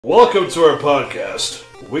Welcome to our podcast.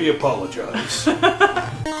 We apologize.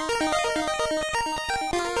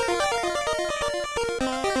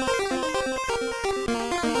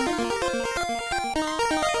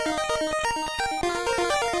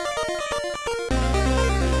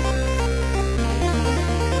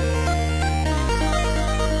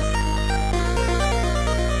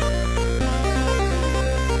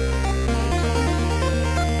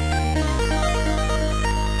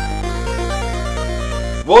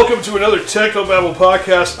 Welcome to another Technobabble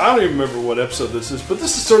podcast. I don't even remember what episode this is, but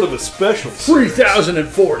this is sort of a special.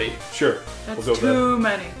 3,040. Sure. That's we'll go too with that.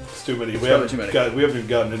 many. It's too many. It's We probably too many. haven't even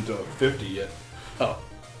gotten into 50 yet. Oh.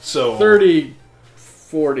 So 30,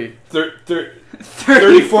 40.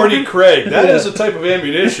 30, 40 Craig. That is a type of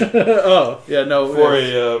ammunition Oh, yeah, no. for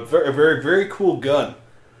a very, very cool gun.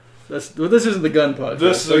 This isn't the gun podcast.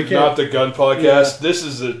 This so we is can't- not the gun podcast. Yeah. This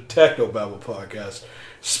is a Technobabble podcast.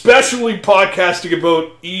 Specially podcasting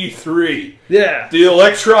about E3. Yeah. The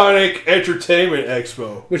Electronic Entertainment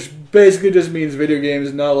Expo. Which basically just means video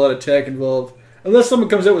games, not a lot of tech involved. Unless someone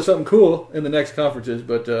comes out with something cool in the next conferences,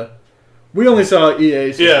 but we only saw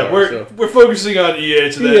EA so Yeah, far, we're focusing on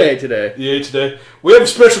EA today. EA today. EA today. We have a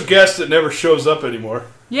special guest that never shows up anymore.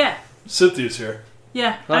 Yeah, Cynthia's here.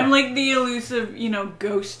 yeah. Huh. I'm like the elusive,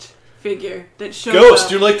 ghost figure that shows Ghost,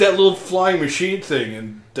 up. you're like that little flying machine thing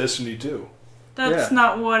in Destiny 2. That's Yeah.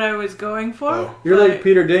 not what I was going for. Oh. You're but- like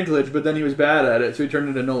Peter Dinklage, but then he was bad at it, so he turned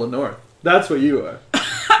into Nolan North. That's what you are.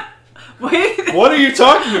 Wait. What are you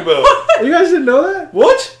talking about? You guys didn't know that?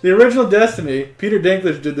 What? The original Destiny, Peter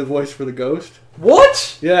Dinklage did the voice for the Ghost.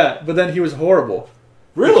 What? Yeah, but then he was horrible.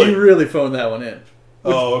 Really? He really phoned that one in.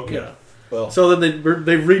 Oh, okay. You know. Well, So then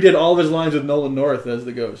they redid all of his lines with Nolan North as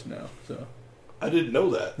the Ghost now. So I didn't know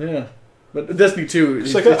that. yeah, but Destiny 2.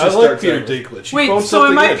 It's it like just I like starts Peter out with- Dinklage. He Wait, phoned so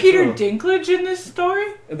am something I in. Peter Oh. Dinklage in this story?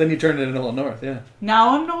 And then you turned it into Nolan North. Yeah,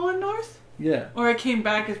 Now I'm Nolan North? yeah. Or I came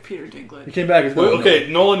back as Peter He Dinklage? came back as Wait, Nolan okay,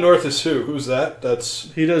 Nolan North is who? Who's that? That's...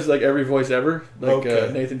 North. He does like every voice ever, like Okay.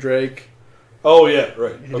 Nathan Drake. Oh, yeah,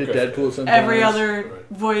 right. He Okay. did Deadpool sometimes. Every other Right.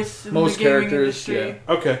 voice in Most the gaming characters, industry.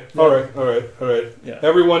 Okay, Yeah. all right. Yeah.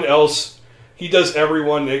 Everyone else, he does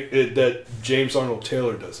everyone that James Arnold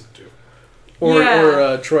Taylor doesn't do. Or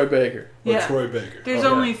Yeah. Troy Baker. Or Yeah. Troy Baker. There's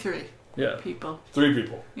Okay. only 3 Yeah. people. 3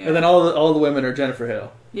 people. Yeah. And then all the women are Jennifer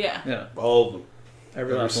Hale. yeah, Yeah, All of them.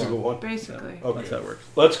 every Every last single one. one. basically. Okay. That's how it works.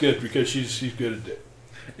 That's good because she's good at it.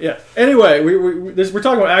 Yeah. Anyway, we're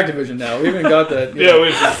talking about Activision now. We haven't got that. Yeah,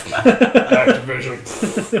 we Activision.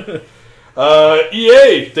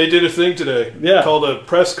 EA, they did a thing today. Yeah. Called a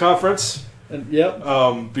press conference. Yep.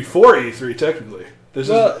 Before E3, technically.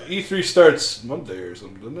 Well- E3 starts Monday or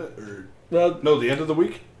something, doesn't it? Or Well, no, the end of the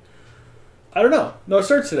week. I don't know. No, it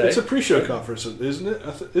starts today. It's a pre-show conference, isn't it?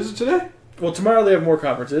 Is it today? Well, tomorrow they have more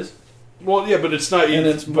conferences. Well, yeah, but it's not. And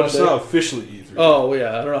E3, it's but it's Monday. not officially E3. Oh, well,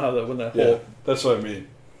 yeah. I don't know how when that yeah, whole... that's what I mean.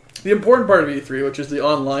 The important part of E3, which is the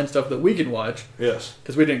online stuff that we can watch, Yes,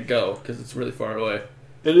 because we didn't go, because it's really far away.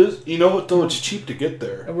 it is. You know what though? It's cheap to get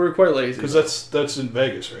there And we were quite lazy. because that's in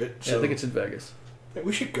Vegas, right? Yeah, I think it's in Vegas. Yeah,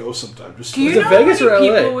 we should go sometime. Just Do you Was it know Vegas how many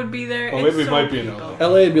or LA? people would be there? Oh, It's maybe it so might be in people. LA.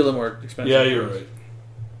 LA would be a little more expensive. yeah, you're right.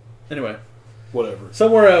 Anyway, Whatever.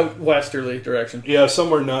 somewhere out westerly direction. Yeah,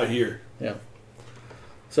 somewhere not here. Yeah.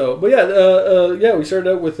 So, but yeah, we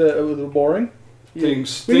started out with boring.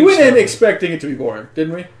 Things. We things went in happen. expecting it to be boring,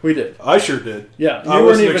 didn't we? We did. I sure did. Yeah. I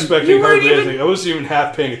wasn't you expecting weren't hardly even- anything. I wasn't even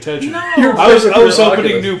half paying attention. No. You're- I was Your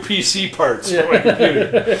opening Oculus. new PC parts Yeah. for my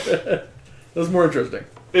computer. That was more interesting.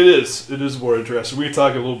 It is more interesting. We can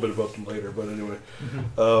talk a little bit about them later, but anyway.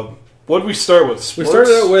 What did we start with? We Sports?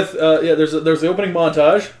 started out with there's the opening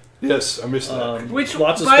montage. Yes, I missed that. Which,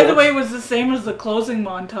 Lots of by the sports. way, was the same as the closing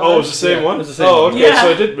montage. Oh, it was the same Yeah, one? it was the same Oh, one. okay, Yeah.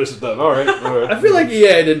 so I did miss it then. All right. I feel like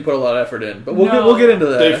EA didn't put a lot of effort in, but we'll No. get into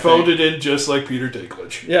that. They I phoned think. it in just like Peter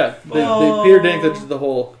Dinklage. Yeah, they Oh. Peter Dinklage did the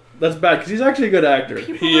whole. That's bad because he's actually a good actor.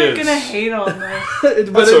 People He are is. gonna hate on this.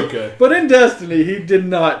 But That's in, okay. But in Destiny, he did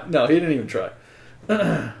not. No, he didn't even try.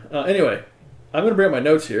 Anyway, I'm gonna bring up my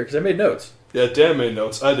notes here because I made notes. Yeah, Dan made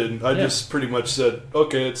notes. I didn't. I Yeah. just pretty much said,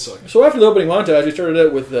 okay, it sucks. So after the opening montage, we started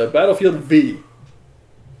out with Battlefield V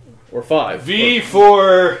or 5. V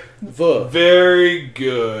for V. very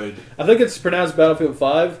good. I think it's pronounced Battlefield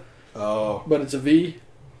 5, Oh. but it's a V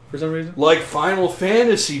for some reason. Like Final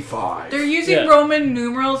Fantasy V. They're using Yeah. Roman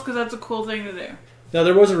numerals because that's a cool thing to do. Now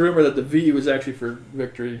there was a rumor that the V was actually for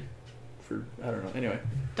victory. For I don't know. Anyway,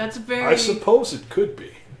 That's very. I suppose it could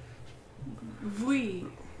be. We.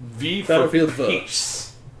 V for Battlefield V.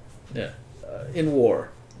 peace. yeah, in war.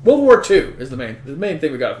 World War II is the main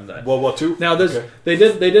thing we got from that. World War II? Now Okay. they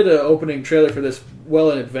did an opening trailer for this well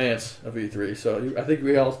in advance of E3. So I think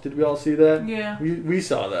we all see that? Yeah. We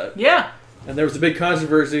saw that. Yeah. And there was a big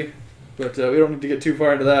controversy, but we don't need to get too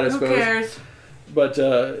far into that, I suppose. Who cares? But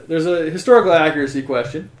there's a historical accuracy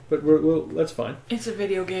question, but that's fine. It's a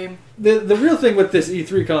video game. The real thing with this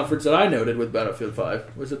E3 conference that I noted with Battlefield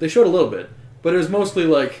 5 was that they showed a little bit, but it was mostly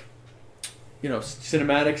like,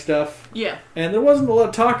 cinematic stuff. Yeah. And there wasn't a lot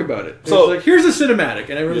of talk about it. So, it was like, here's a cinematic,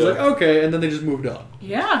 and everyone's yeah. like, okay, and then they just moved on.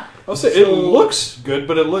 Yeah. I'll say it looks good,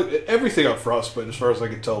 but everything on Frostbite, as far as I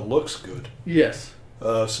can tell, looks good. Yes.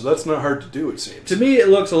 So that's not hard to do, it seems. To me, it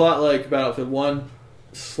looks a lot like Battlefield 1,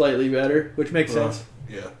 slightly better, which makes sense.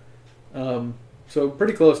 Yeah. So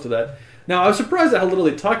pretty close to that. Now, I was surprised at how little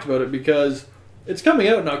they talked about it because it's coming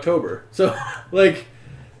out in October. So,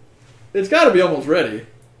 it's got to be almost ready.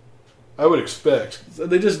 I would expect. So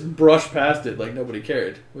they just brushed past it like nobody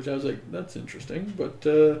cared, which I was like, that's interesting. But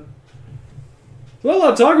there's not a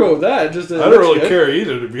lot to talk about with that. Just I don't really care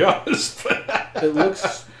either, to be honest. It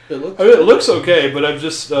looks. I mean, it looks okay, but I'm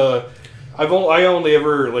just. I only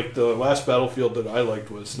ever the last Battlefield that I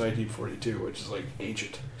liked was 1942, which is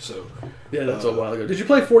ancient. So yeah, that's a while ago. Did you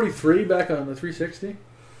play 43 back on the 360?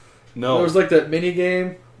 No, there was that mini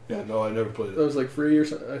game. Yeah, no, I never played it. That was free or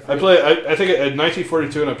something. I think at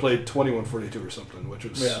 1942, and I played 2142 or something, which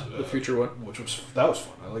was the future one. That was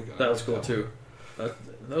fun. I like that. That was cool too. That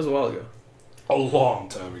was a while ago. A long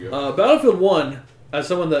time ago. Battlefield 1, as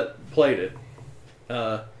someone that played it,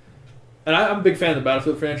 and I'm a big fan of the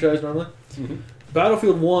Battlefield franchise normally. Mm-hmm.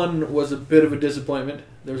 Battlefield 1 was a bit of a disappointment.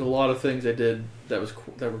 There's a lot of things they did that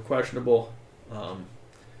were questionable.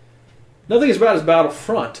 Nothing as bad as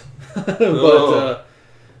Battlefront, but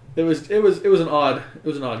it was an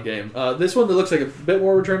odd game. This one that looks like a bit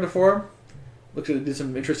more return to form. Looks like they did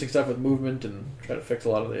some interesting stuff with movement and try to fix a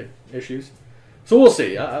lot of the issues. So we'll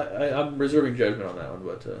see. I'm reserving judgment on that one,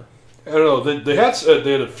 but I don't know. They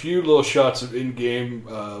had a few little shots of in-game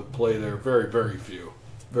play there. Very, very few.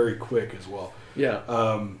 Very quick as well. Yeah.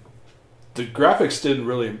 The graphics didn't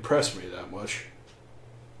really impress me that much.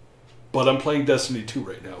 But I'm playing Destiny 2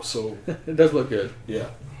 right now, so it does look good. Yeah.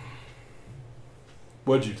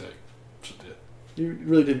 What'd you think? You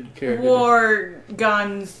really didn't care. War,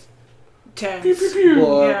 guns, tanks, pew, pew,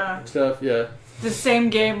 pew. Yeah, stuff. Yeah. The same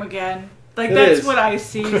game again. That's what I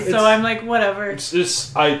see. So I'm like, whatever.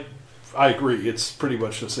 I agree. It's pretty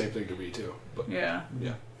much the same thing to me too. But yeah.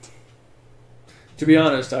 To be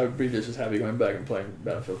honest, I would be just as happy going back and playing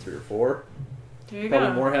Battlefield 3 or 4. There you Probably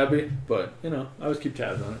go. more happy, but I always keep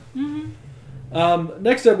tabs on it. Mm-hmm.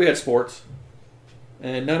 Next up, we had sports,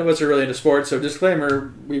 and none of us are really into sports. So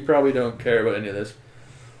disclaimer: we probably don't care about any of this.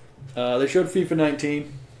 They showed FIFA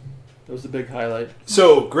 19. That was the big highlight.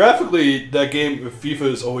 So graphically, that game of FIFA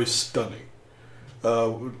is always stunning.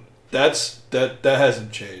 That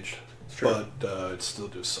hasn't changed, but it's still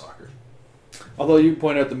just soccer. Although you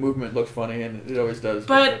point out the movement looks funny, and it always does.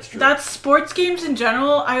 But that's sports games in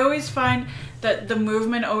general. I always find that the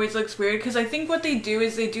movement always looks weird because I think what they do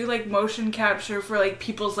is they do motion capture for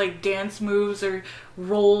people's dance moves or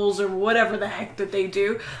rolls or whatever the heck that they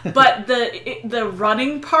do. But the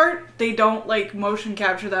running part, they don't motion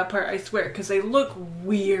capture that part. I swear, because they look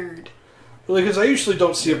weird. Well, because I usually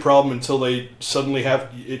don't see a problem until they suddenly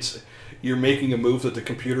you're making a move that the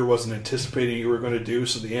computer wasn't anticipating you were going to do,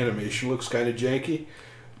 so the animation looks kind of janky.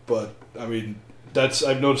 But I mean,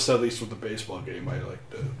 I've noticed that at least with the baseball game. I like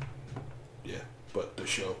the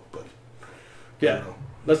show, but yeah,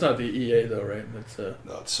 that's not the EA though, right? That's no,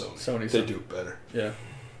 it's Sony. Sony. They do it better. Yeah.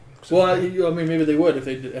 Well, I mean, maybe they would if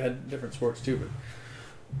they had different sports too. But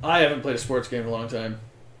I haven't played a sports game in a long time.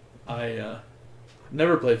 I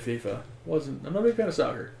never played FIFA. I'm not a big fan of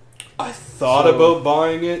soccer. I thought about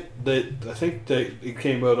buying it. I think it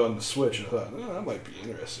came out on the Switch, and I thought, I might be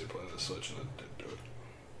interested in playing the Switch, and I didn't do it.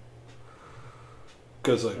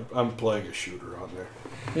 Because I'm playing a shooter on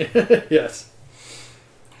there. Yes.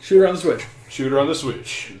 Shooter on the Switch. Shooter on the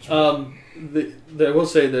Switch. I will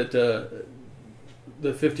say that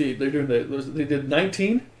the 50, they're doing they did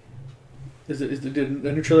 19. They did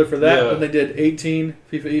a new trailer for that, and they did 18,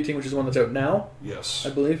 FIFA 18, which is the one that's out now. Yes. I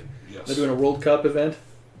believe. Yes. They're doing a World Cup event.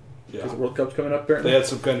 Yeah. Because the World Cup's coming up, apparently. They had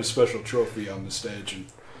some kind of special trophy on the stage, and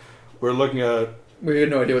we're looking at... We had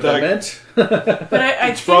no idea what that meant. But I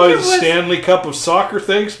it's think probably the Stanley Cup of soccer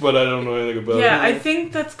things, but I don't know anything about it. Yeah, I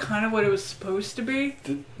think that's kind of what it was supposed to be.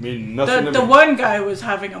 I mean, nothing... The one guy was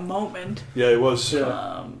having a moment. Yeah, he was.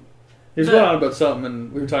 Yeah. He was going on about something,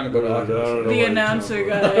 and we were talking about the announcer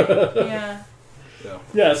guy. Yeah.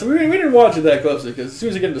 Yeah, so we didn't watch it that closely, because as soon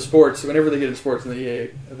as they get into sports, whenever they get into sports in the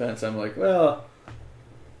EA events, I'm like, well...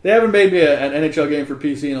 They haven't made me an NHL game for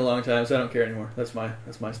PC in a long time, so I don't care anymore. That's my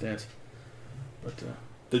stance. But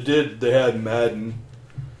They had Madden.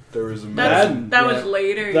 There was a That's, Madden. that was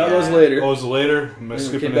later. that yeah. was later. Oh, was it later? Am I We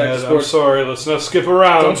skipping came back to ahead? I'm sports. sorry. Let's not skip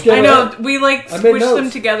around. Don't skip I know, ahead. we like I made squished them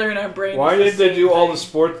notes. together in our brain. Why It's did the they same do all the thing.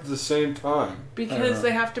 sports at the same time? Because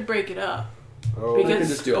they have to break it up. Oh, They could Because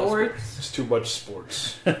just do all sports. it's too much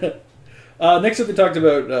sports. Next up, we talked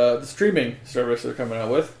about the streaming service they're coming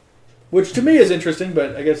out with, which to me is interesting,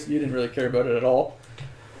 but I guess you didn't really care about it at all.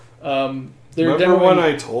 They're Remember demoing when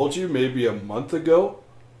I told you maybe a month ago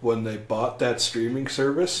when they bought that streaming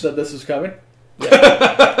service? that this was coming?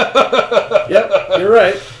 Yeah. Yep, you're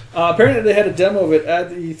right. Apparently, they had a demo of it at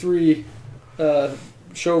the E3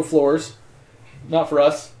 show floors. Not for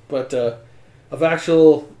us, but of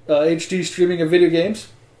actual HD streaming of video games.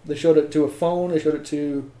 They showed it to a phone. They showed it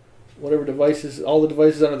to whatever devices, all the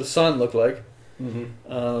devices under the sun look like.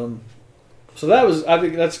 Mm-hmm. So that was, I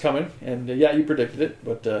think that's coming, and yeah, you predicted it.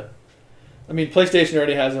 But I mean, PlayStation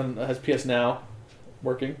already has PS Now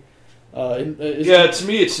working. To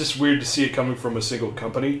me, it's just weird to see it coming from a single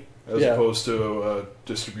company as Yeah. opposed to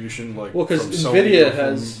distribution like Well, 'cause from Sony Nvidia or from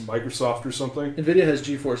has- Microsoft or something. Nvidia has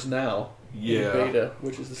GeForce Now in Yeah, beta,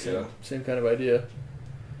 which is the same Yeah. same kind of idea.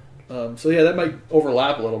 So yeah, that might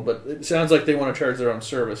overlap a little, but it sounds like they want to charge their own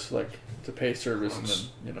service, like to pay service,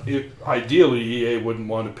 and then Ideally, EA wouldn't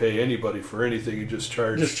want to pay anybody for anything and just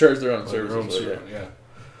charge their own like, services. their own but ser-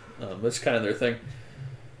 yeah. that's kind of their thing.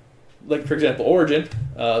 Like for example, Origin,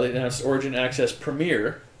 they announced Origin Access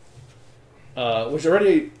Premier, which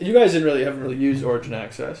already you guys haven't really used Origin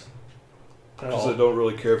Access at Because all. I don't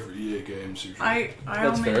really care for EA games usually. I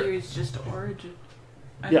That's only fair. use just Origin.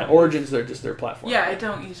 I Yeah, don't Origin's just their platform. Yeah, I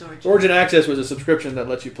don't use Origin. Origin Access was a subscription that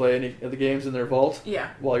lets you play any of the games in their vault Yeah.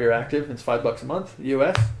 while you're active. It's $5 a month,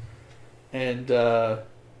 US. And I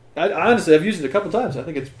honestly, I've used it a couple times. I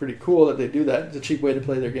think it's pretty cool that they do that. It's a cheap way to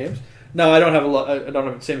play their games. No, I don't have a lot. I don't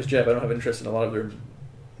have, same as Jeff. I don't have interest in a lot of their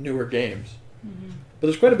newer games. Mm-hmm. But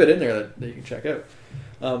there's quite a bit in there that you can check out.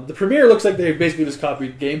 The Premiere looks like they basically just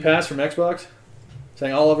copied Game Pass from Xbox,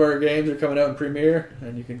 saying all of our games are coming out in Premiere,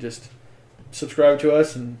 and you can just subscribe to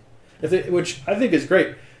us. And which I think is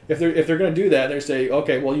great. If they're going to do that, they say,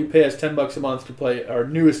 okay, well, you pay us $10 a month to play our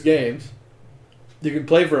newest games. You can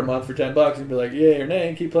play for a month for $10 and be like, yay or nay,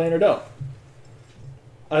 and keep playing or don't.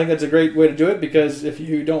 I think that's a great way to do it because if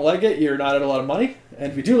you don't like it, you're not at a lot of money,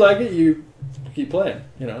 and if you do like it, you keep playing.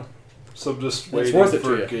 So I'm just It's waiting worth it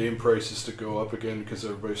for to you. game prices to go up again because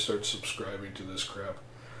everybody starts subscribing to this crap.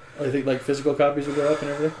 I think like physical copies will go up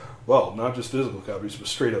and everything. Well, not just physical copies, but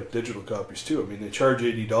straight up digital copies too. I mean, they charge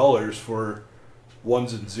 $80 for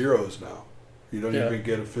ones and zeros now. You don't Yeah. even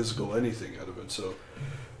get a physical anything out of it. So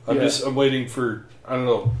I'm Yeah. I'm waiting for, I don't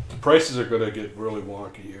know, the prices are going to get really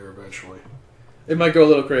wonky here eventually. It might go a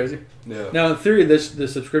little crazy. Yeah. Now, in theory, the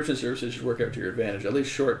subscription services should work out to your advantage, at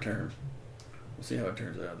least short term. We'll see how it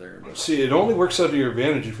turns out there. But, See, it only works out to your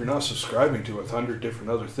advantage if you're not subscribing to 100 different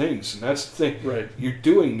other things. And that's the thing. right. You're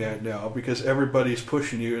doing that now because everybody's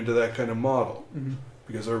pushing you into that kind of model. Mm-hmm.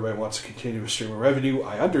 Because everybody wants a continuous stream of revenue.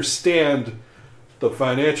 I understand the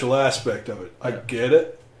financial aspect of it. I Yeah. get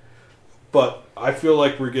it. But I feel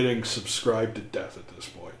like we're getting subscribed to death at this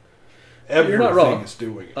point. You're not wrong. Everything is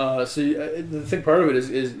doing it. The thing part of it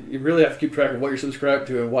is you really have to keep track of what you're subscribed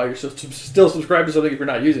to and why you're still subscribed to something if you're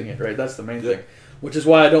not using it, right? That's the main Yeah. thing. Which is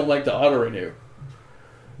why I don't like the auto-renew.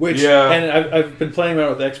 And I've been playing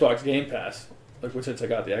around with the Xbox Game Pass, since I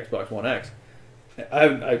got the Xbox One X.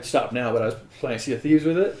 I've stopped now, but I was playing Sea of Thieves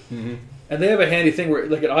with it. Mm-hmm. And they have a handy thing where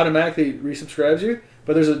it automatically resubscribes you,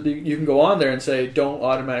 but you can go on there and say don't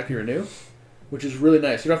automatically renew, which is really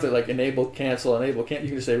nice. You don't have to enable, cancel. You can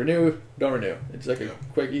just say renew, don't renew. It's like a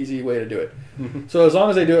quick, easy way to do it. Mm-hmm. So as long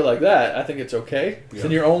as they do it like that, I think it's okay. Yeah.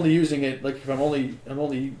 Then you're only using it if I'm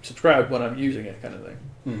only subscribed when I'm using it, kind of thing,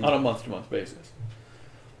 Mm-hmm. on a month-to-month basis.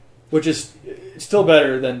 Which is it's still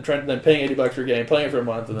better than paying $80 for a game, playing it for a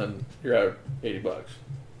month, and then you're out $80.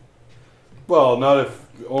 Well,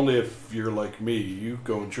 only if you're like me. You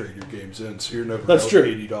go and trade your games in, so you're never That's out true.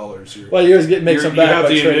 $80. Well, you always make some back. You have by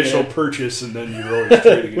the trading initial it. purchase, and then you're always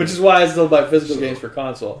trading it. Which is why I still buy physical games for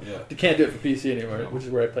console. Yeah. You can't do it for PC anymore, which is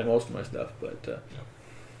where I play most of my stuff. But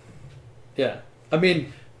yeah, I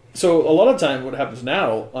mean, so a lot of time what happens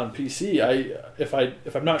now on PC, if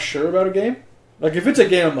I'm not sure about a game, like if it's a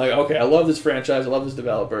game I'm like, okay, I love this franchise, I love this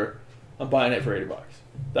developer, I'm buying it for $80.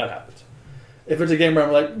 That happens. If it's a game where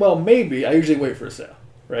I'm like, well, maybe, I usually wait for a sale,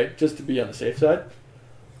 right, just to be on the safe side.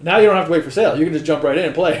 Now you don't have to wait for sale. You can just jump right in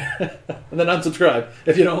and play, and then unsubscribe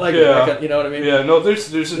if you don't like it. You know what I mean? Yeah, no,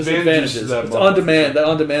 there's advantages to that. It's on demand. That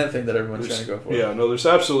on demand thing that everyone's trying to go for. Yeah, no, there's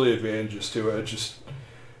absolutely advantages to it.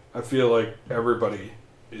 I feel like everybody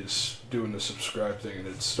is doing the subscribe thing, and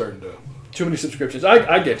it's starting to... Too many subscriptions.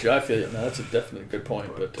 I get you. I feel you. No, that's definitely a good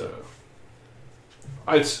point. But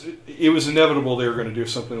it was inevitable they were going to do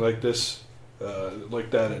something like this,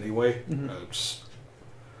 like that anyway. Mm-hmm.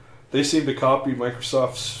 They seem to copy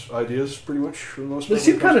Microsoft's ideas pretty much for the most part. They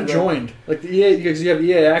seem kind of joined. Like the EA, because you have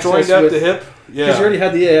EA access. Joined at the hip? Yeah. Because you already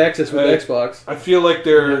had the EA access with Xbox. I feel like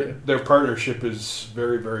their partnership is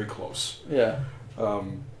very, very close. Yeah.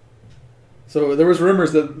 So there was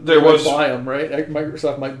rumors that they might buy them, right?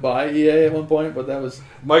 Microsoft might buy EA at one point, but that was...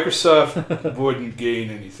 Microsoft wouldn't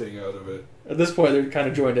gain anything out of it. At this point, they're kind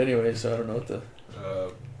of joined anyway, so I don't know what the...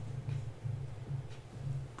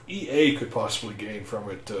 EA could possibly gain from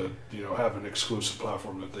it to, have an exclusive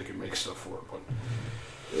platform that they can make stuff for. But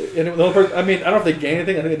I don't know if they gain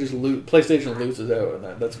anything. I think they just PlayStation loses out,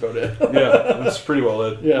 and that's about it. Yeah, that's pretty well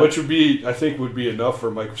it. Yeah. Which would be enough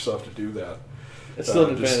for Microsoft to do that. It's still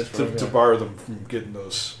an advantage for them, to bar them from getting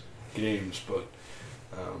those games, but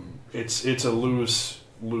it's a lose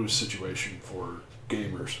situation for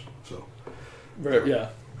gamers. So yeah.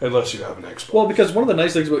 Unless you have an Xbox. Well, because one of the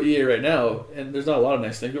nice things about EA right now, and there's not a lot of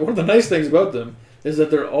nice things, but one of the nice things about them is that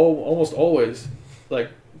they're almost always like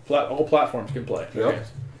all platforms can play their games.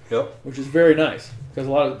 Yep. Which is very nice because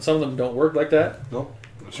some of them don't work like that. No,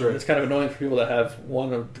 that's right. It's kind of annoying for people that have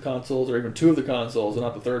one of the consoles or even two of the consoles and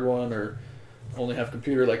not the third one, or only have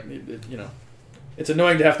computer. It's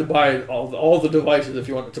annoying to have to buy all the devices if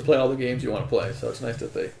you want to play all the games you want to play. So it's nice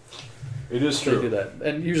that they do that,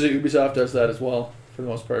 and usually Ubisoft does that as well. For the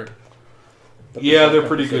most part. But yeah, they're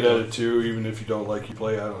pretty good at it too. Even if you don't like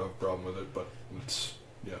Uplay, I don't have a problem with it. But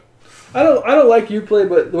I don't like Uplay,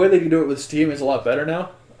 but the way they can do it with Steam is a lot better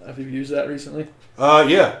now. Have you used that recently?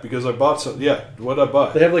 Yeah, because I bought some. Yeah, what did I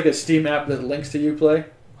buy? They have like a Steam app that links to Uplay.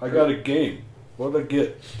 I got a game. What did I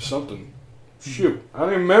get? Something. Shoot, I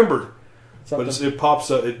don't even remember. But it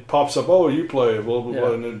pops up. Oh, Uplay, blah blah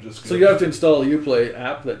blah, and then just. So you have to install a Uplay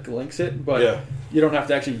app that links it, but you don't have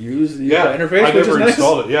to actually use the Uplay interface. I never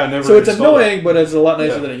installed it. Yeah, I never. So it's annoying, but it's a lot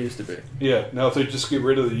nicer than it used to be. Yeah. Now if they just get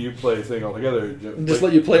rid of the Uplay thing altogether, and just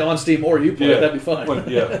let you play on Steam or Uplay, that'd be fine.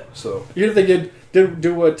 But, so even if they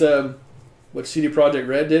do what CD Projekt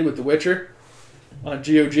Red did with The Witcher on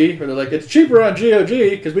GOG, where they're like, it's cheaper on GOG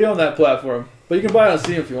because we own that platform, but you can buy it on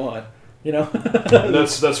Steam if you want.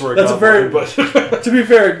 That's where that's but to be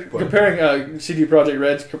fair, comparing CD Projekt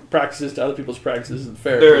Red's practices to other people's practices isn't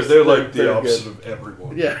fair. They're like the opposite of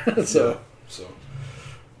everyone. Yeah, so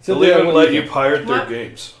they'll even let you pirate their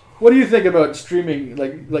games. What do you think about streaming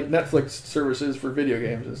like Netflix services for video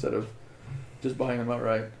games instead of just buying them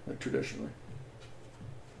outright, like traditionally?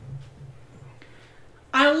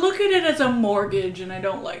 I look at it as a mortgage, and I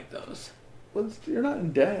don't like those. Well, you're not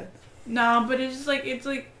in debt. No, but it's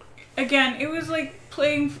like. Again, it was like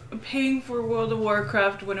paying for World of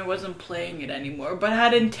Warcraft when it wasn't playing it anymore, but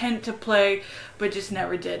had intent to play, but just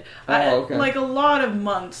never did. Okay. Like a lot of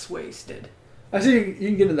months wasted. I see you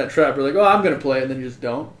can get in that trap. You're like, oh, I'm going to play, and then you just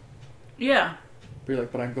don't. Yeah. But you're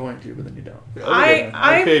like, but I'm going to, but then you don't. Yeah,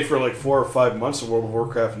 I paid for like 4 or 5 months of World of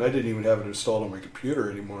Warcraft, and I didn't even have it installed on my computer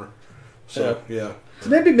anymore. So, yeah. So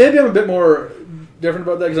maybe I'm a bit more different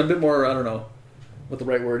about that, because I'm a bit more, I don't know what the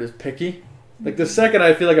right word is, picky. Like, the second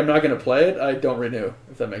I feel like I'm not going to play it, I don't renew,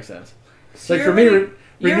 if that makes sense. So like, for me,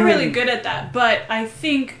 you're really good at that. But I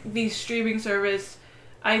think the streaming service,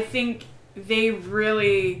 they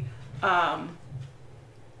really...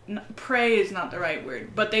 prey is not the right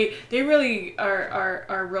word, but they really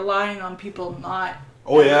are relying on people not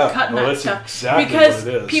cutting that stuff. Exactly because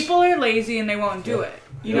what it is. people are lazy and they won't do it.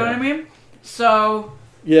 You know what I mean? So...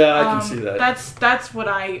 Yeah, I can see that. That's what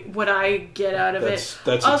I get out of it.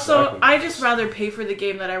 That's also, exactly I just rather pay for the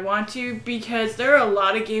game that I want to, because there are a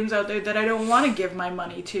lot of games out there that I don't want to give my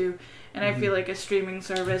money to, and I feel like a streaming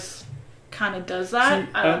service kind of does that.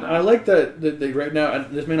 See, I like that they right now,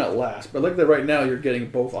 and this may not last, but I like that right now you're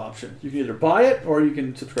getting both options. You can either buy it or you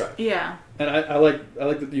can subscribe. Yeah. And I like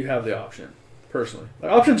that you have the option, personally.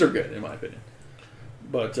 Like, options are good, in my opinion.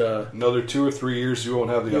 But another 2 or 3 years, you won't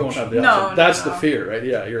have the option. Won't have the option. That's the fear, right?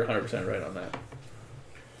 Yeah, you're 100% right on that.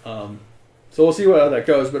 So we'll see how that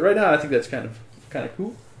goes. But right now, I think that's kind of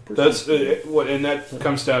cool. That's and that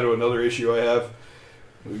comes down to another issue I have.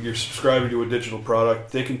 You're subscribing to a digital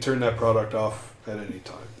product; they can turn that product off at any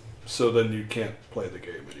time. So then you can't play the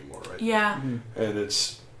game anymore, right? Yeah. Mm-hmm. And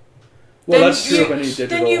it's... Well, that's true if any digital...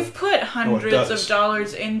 Then you've put hundreds of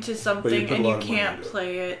dollars into something and you can't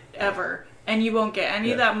play it ever. And you won't get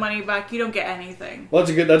any of that money back. You don't get anything. Well,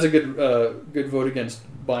 that's a good vote against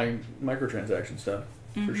buying microtransaction stuff.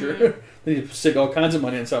 for sure. Then you stick all kinds of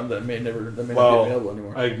money in something that may not be available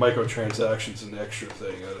anymore. Microtransactions an extra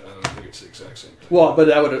thing. I don't think it's the exact same thing. Well, but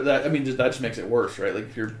that just makes it worse, right? Like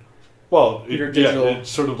if you're it's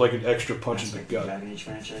sort of like an extra punch in the gut.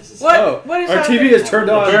 What is our happening? TV is turned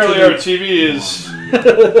on. Apparently, our TV is.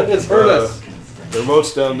 It's hurt us. The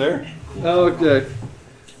remote's down there. Oh, okay.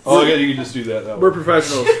 Oh, yeah, you can just do that. We're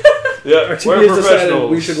professionals. Yeah, our TV has decided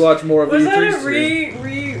we should watch more of Was E3 that a stream.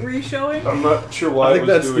 re-showing? I'm not sure why it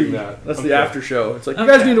was doing that. That's the after show. It's like, you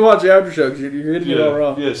guys need to watch the after show because you're getting it all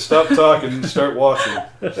wrong. Yeah, stop talking and start watching.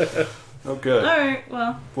 Okay. Alright,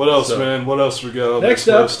 well. What else, man? What else we got on next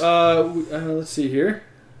this up, list? let's see here.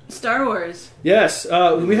 Star Wars. Yes,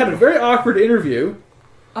 we had a very awkward interview.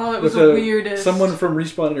 Oh, it was the weirdest. Someone from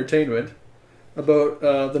Respawn Entertainment about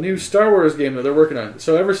the new Star Wars game that they're working on.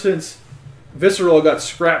 So ever since Visceral got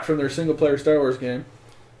scrapped from their single-player Star Wars game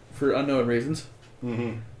for unknown reasons,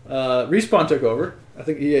 Respawn took over. I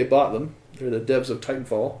think EA bought them. They're the devs of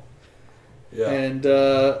Titanfall. Yeah. And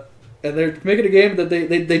they're making a game that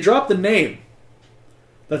they dropped the name.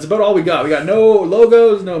 That's about all we got. We got no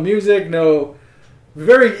logos, no music, no...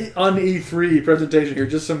 Very un-E3 presentation here.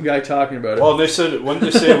 Just some guy talking about it. Well, they said when they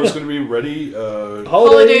say it was going to be ready,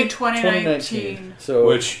 Holiday 2019. So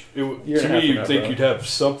which to me, you'd think you'd have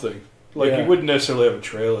something. Like you wouldn't necessarily have a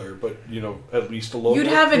trailer, but at least a logo. You'd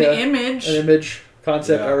have an image,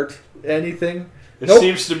 concept art, anything. It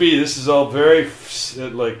seems to be this is all very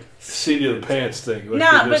like seat of the pants thing.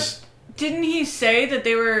 Like but didn't he say that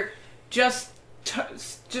they were just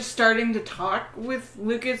starting to talk with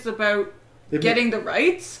Lucas about getting the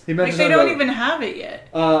rights? Like they don't even have it yet.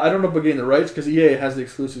 I don't know about getting the rights because EA has the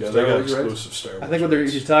exclusive Star Wars rights. Star Wars I think what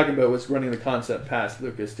he's talking about was running the concept past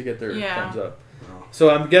Lucas to get their thumbs up. Oh. So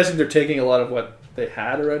I'm guessing they're taking a lot of what they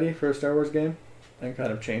had already for a Star Wars game and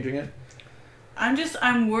kind of changing it.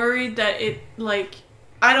 I'm worried that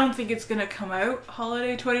I don't think it's gonna come out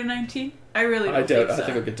holiday 2019. I really don't think so. I think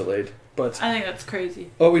it'll get delayed. But I think that's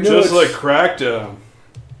crazy. Oh, we know just like Crackdown.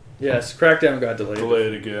 Yes, Crackdown got delayed.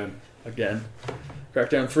 Delayed again.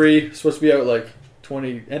 Crackdown 3 supposed to be out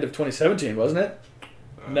end of 2017, wasn't it?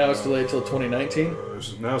 Now it's delayed till 2019.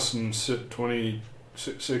 Is it now since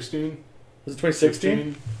 2016? Was it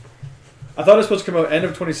 2016? I thought it was supposed to come out end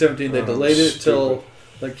of 2017. They delayed it till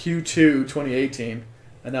Q2 2018,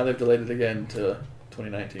 and now they've delayed it again to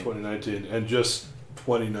 2019. 2019, and just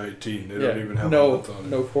 2019. They don't even have a month on it.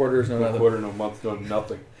 No quarters, no nothing. No quarter, no month, no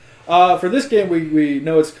nothing. For this game, we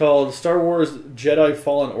know it's called Star Wars Jedi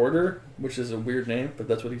Fallen Order, which is a weird name, but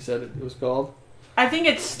that's what he said it was called. I think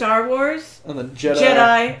it's Star Wars and then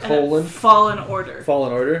Jedi Fallen Order.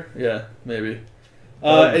 Fallen Order? Yeah, maybe.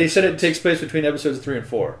 And he said it takes place between episodes 3 and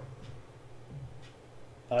 4.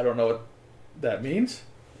 I don't know what that means.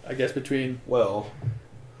 I guess between... Well,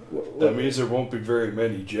 that means there won't be very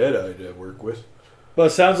many Jedi to work with. Well,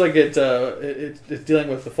 it sounds like it's dealing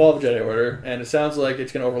with the fall of the Jedi Order, and it sounds like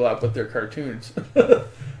it's going to overlap with their cartoons.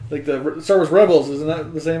 Like the Star Wars Rebels, isn't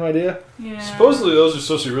that the same idea? Yeah. Supposedly those are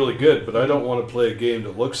supposed to be really good, but I don't want to play a game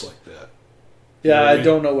that looks like that. Yeah, I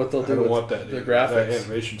don't know what they'll do with the graphics. That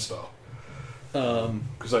animation style.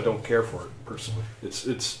 Because I don't care for it, personally.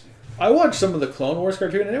 It's. I watched some of the Clone Wars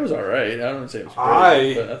cartoon, and it was alright. I don't say it was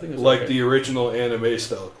great, but I think it was like the original anime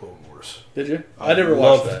style Clone Wars. Did you? I never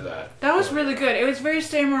watched that. That was really good. It was very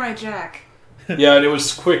Samurai Jack. Yeah, and it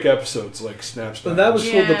was quick episodes, like snaps. And that was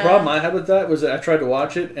the problem I had with that was that I tried to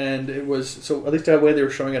watch it, and it was so at least the way they were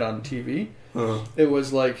showing it on TV, it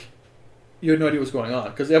was like you had no idea what was going on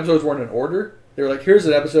because the episodes weren't in order. They were like, here's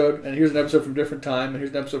an episode, and here's an episode from a different time, and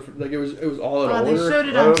here's an episode from it was all in order. They showed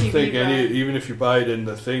it on TV. I don't think even if you buy it in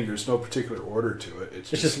the thing, there's no particular order to it. It's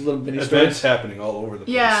just little mini events happening all over the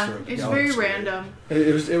place. Yeah, it's very random.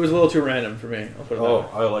 It was a little too random for me. I'll put it that way.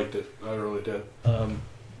 I liked it. I really did.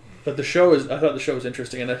 But I thought the show was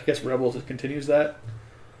interesting, and I guess Rebels continues that.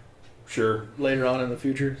 Sure. Later on in the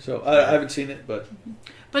future, so I haven't seen it, but.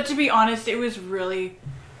 But to be honest, it was really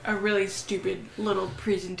a really stupid little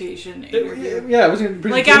presentation interview. Yeah, it wasn't a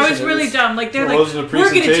presentation. Like I was really dumb. Like they're it wasn't a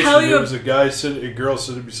presentation. We're going to tell you. It was a girl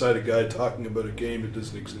sitting beside a guy talking about a game that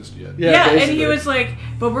doesn't exist yet. Yeah, and he was like,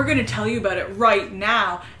 "But we're going to tell you about it right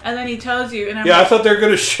now." And then he tells you, and I'm I thought they were going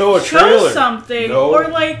to show a trailer, something, no. or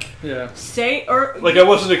say, or like I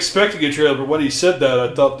wasn't expecting a trailer, but when he said that,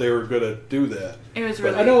 I thought they were going to do that. It was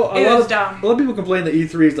really. I know it was dumb. A lot of people complain that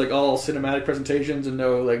E3 is like all cinematic presentations and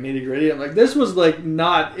no like nitty gritty. I'm like, this was like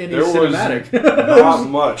not any cinematic. Not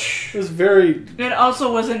much. It was very. It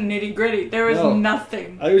also wasn't nitty gritty. There was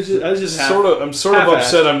nothing. I was just I'm sort of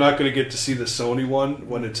upset. I'm not going to get to see the Sony one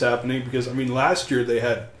when it's happening because last year they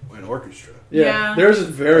had an orchestra. Yeah. Theirs is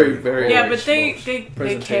very very. Yeah, but they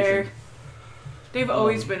care. They've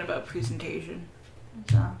always been about presentation.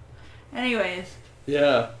 So, anyways.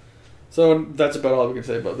 Yeah. So that's about all we can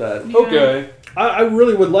say about that. Yeah. Okay. I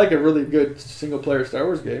really would like a really good single-player Star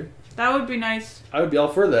Wars game. That would be nice. I would be all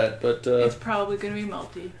for that, but... It's probably going to be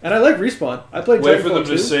multi. And I like Respawn. I played Wait for Titanfall them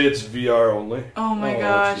 2. to say it's VR only. Oh my Oh,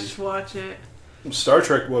 gosh, geez. watch it. Star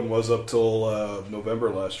Trek one was up till November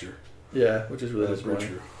last year. Yeah, which is really That's pretty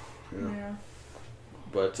disappointing. true. Yeah. Yeah.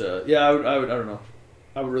 But, yeah, I would, I don't know.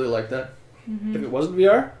 I would really like that. Mm-hmm. If it wasn't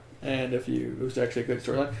VR, and if it was actually a good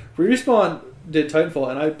storyline. Respawn did Titanfall,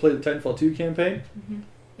 and I played the Titanfall 2 campaign, Mm-hmm.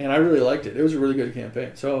 and I really liked it. It was a really good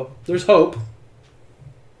campaign. So, there's hope.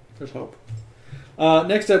 There's hope.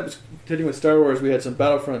 Next up, continuing with Star Wars, we had some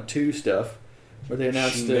Battlefront 2 stuff, where they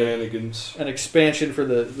announced Shenanigans. an expansion for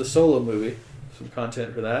the Solo movie. Some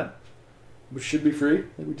content for that, which should be free,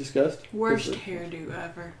 like we discussed. Worst hairdo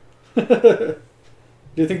ever.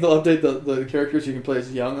 Do you think they'll update the characters you can play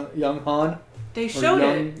as young Han? They Or showed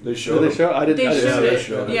young, it. They Did showed they them. show? I didn't. They I didn't showed see it. that.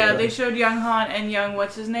 showed it, Yeah, yeah. they showed young Han and young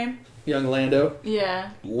what's his name? Young Lando. Yeah,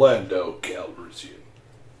 Lando Calrissian.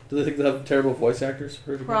 Do they think they'll have terrible voice actors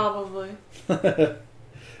for it again? probably. The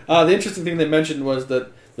interesting thing they mentioned was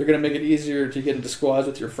that they're going to make it easier to get into squads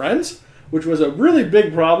with your friends, which was a really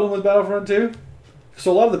big problem with Battlefront 2.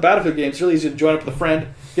 So a lot of the Battlefield games, it's really easy to join up with a friend,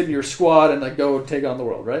 get into your squad, and like go take on the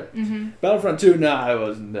world, right? Mm-hmm. Battlefront 2, it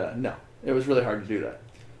wasn't. No, it was really hard to do that.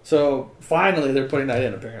 So finally, they're putting that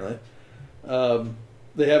in. Apparently,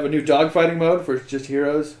 they have a new dogfighting mode for just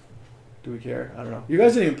heroes. Do we care? I don't know. You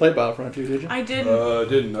guys didn't even play Battlefront 2, did you? I didn't. I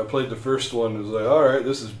didn't. I played the first one. It was like, all right,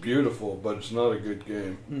 this is beautiful, but it's not a good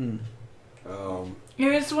game.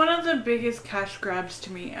 It was one of the biggest cash grabs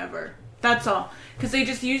to me ever. That's all. Because they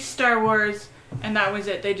just used Star Wars, and that was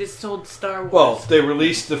it. They just sold Star Wars. Well, they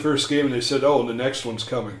released the first game and they said, "Oh, the next one's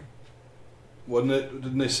coming." Wasn't it?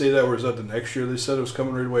 Didn't they say that? Or was that the next year? They said it was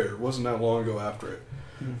coming right away. Or it wasn't that long ago after it.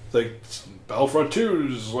 It's like Battlefront 2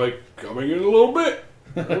 is like coming in a little bit.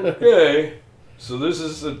 Okay, so this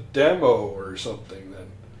is a demo or something then.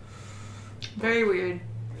 Very weird.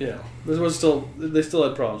 Yeah. This was still. They still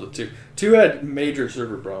had problems with 2. 2 had major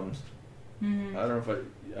server problems. Mm-hmm. I don't know if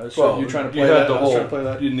I was Well, you trying to you play had that. the I was whole, trying to play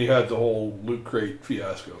that. You had the whole loot crate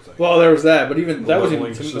fiasco thing. Well, there was that, but even The that wasn't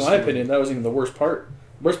leveling even, in my system. opinion, that wasn't even the worst part.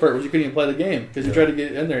 The worst part was you couldn't even play the game because you Yeah. tried to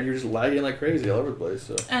get in there and you're just lagging like crazy all over the place.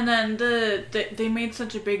 So And then they made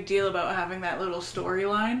such a big deal about having that little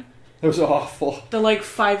storyline. it was awful. The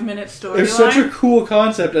 5-minute storyline. It was such a cool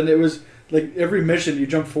concept, and it was like every mission you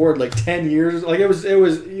jump forward like 10 years. Like it was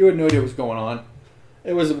you had no idea what was going on.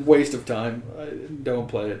 It was a waste of time. Don't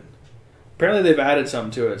play it. Apparently they've added something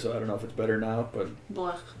to it, so I don't know if it's better now. But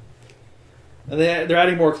Blech. and they're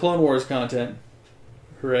adding more Clone Wars content.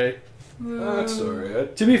 Hooray! That's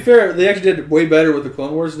alright. To be fair, they actually did way better with the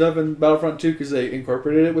Clone Wars stuff in Battlefront 2 because they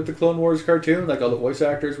incorporated it with the Clone Wars cartoon. Like all the voice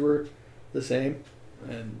actors were the same,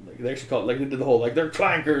 and like, they actually called they did the whole they're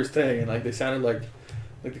clankers thing, and like they sounded like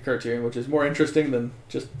the cartoon, which is more interesting than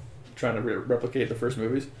just trying to replicate the first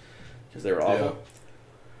movies because they were awful.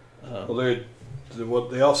 Well,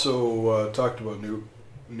 they also talked about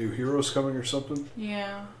new heroes coming or something.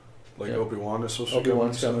 Yeah. Like Yeah. Obi-Wan is supposed to be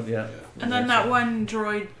Obi-Wan's coming. coming, yeah. And then that one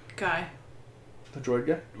droid guy. The droid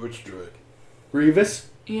guy, Which droid? Grievous,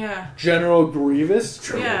 Yeah. General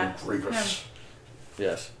Grievous. Yeah. Grievous.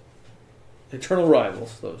 Yes. Eternal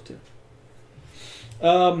rivals, those two.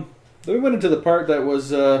 Then we went into the part that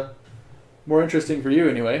was more interesting for you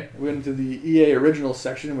anyway. We went into the EA Originals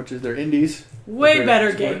section, which is their indies. Way Okay, better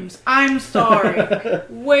that's good. games. I'm sorry.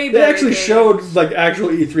 Way better They actually games. showed like actual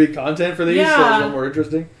E3 content for these, so it was a Yeah. little more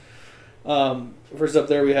interesting. First up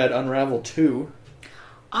there we had Unravel 2.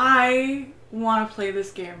 I want to play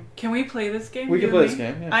this game. Can we play this game? We you can play and this me?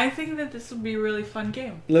 game, yeah. I think that this would be a really fun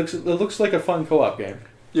game. It looks like a fun co-op game.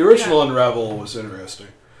 The original Unravel was interesting.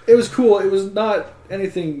 It was cool. It was not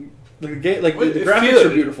anything like the game. Like the It graphics feel-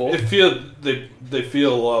 are beautiful. They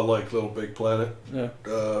feel a lot like Little Big Planet. Yeah.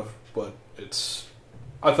 But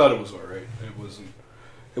I thought it was alright.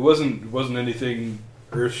 It wasn't anything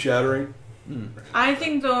earth shattering. I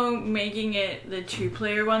think though making it the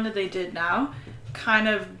 2-player one that they did now kind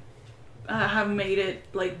of have made it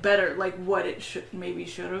like better, like what it should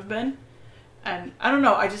have been. And I don't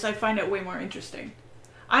know. I find it way more interesting.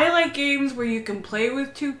 I like games where you can play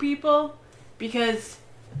with 2 people because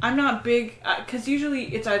I'm not big. Because usually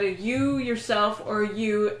it's either you, yourself, or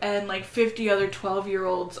you and like 50 other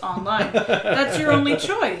 12-year-olds online. That's your only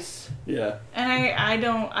choice. Yeah. And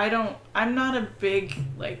I'm not a big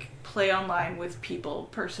like play online with people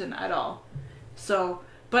person at all. So,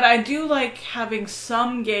 but I do like having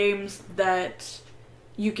some games that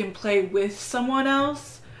you can play with someone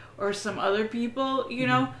else or some other people, you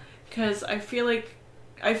know, because I feel like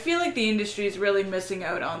the industry is really missing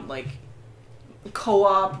out on like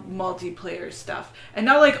co-op multiplayer stuff, and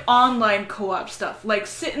not like online co-op stuff, like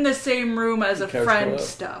sit in the same room as a Couch friend co-op.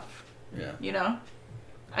 stuff. Yeah. You know,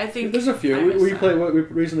 I think There's a few. I miss We that.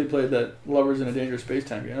 recently played that Lovers in a Dangerous Space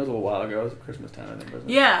Time game. That was a little while ago. It was at Christmas time, I think, wasn't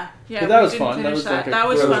it? Yeah, But that we was didn't fun. That finish was like a that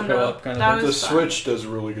was fun though. co-op kind of That thing. The was fun. Switch does a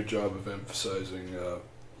really good job of emphasizing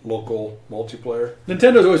local multiplayer,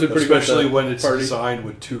 Nintendo's always been pretty good. especially at when it's party. designed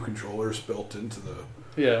with 2 controllers built into the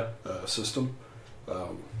Yeah. system.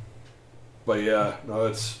 But yeah, no,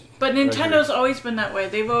 it's. But agree. Nintendo's always been that way.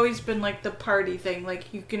 They've always been like the party thing.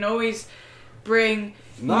 Like you can always bring,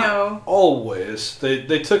 Not always.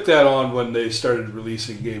 They took that on when they started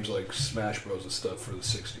releasing games like Smash Bros. And stuff for the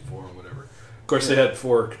 64 and whatever. Of course, they had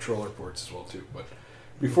 4 controller ports as well too. But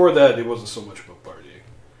before that, it wasn't so much about partying.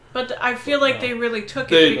 But I feel like they really took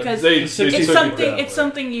They- it because they it's took it something. that It's way.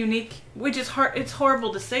 something unique, which is hard. It's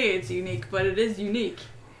horrible to say it's unique, but it is unique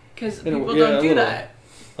because In a- people yeah, don't a do little. that.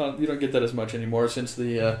 You don't get that as much anymore since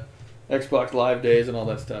the Xbox Live days and all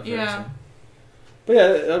that stuff. right? Yeah. So- But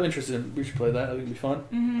yeah, I'm interested. We should play that. I think it'd be fun.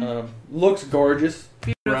 Mhm. Looks gorgeous.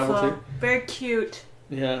 Gravel Beautiful, too. very cute.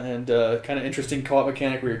 Yeah, and kind of interesting co-op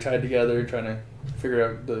mechanic where you're tied together trying to figure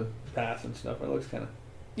out the path and stuff. It looks kind of...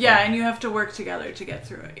 Yeah, and you have to work together to get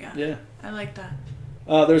through it. Yeah, Yeah. I like that.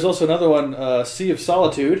 There's also another one, Sea of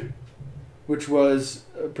Solitude, which was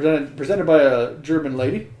presented by a German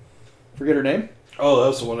lady. Forget her name. Oh,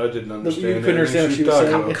 that's the one I didn't understand. You couldn't understand what she was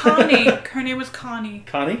talking saying. about. Connie, her name was Connie.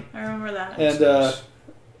 Connie. I remember that.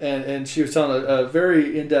 And she was telling a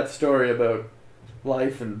very in-depth story about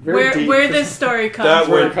life and very deep. where this story comes That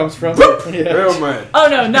from. where it comes from. Real man. Oh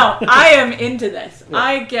no, I am into this. Yeah.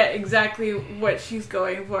 I get exactly what she's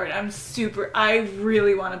going for, and I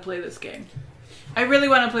really want to play this game.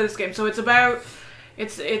 So it's about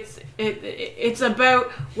it's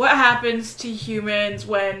about what happens to humans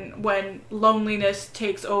when loneliness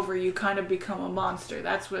takes over. You kind of become a monster.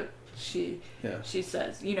 That's what she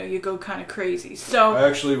says. You know, you go kind of crazy. So I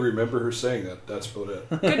actually remember her saying that. That's about it.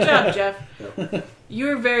 good job, Jeff. Yeah. You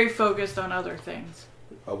were very focused on other things.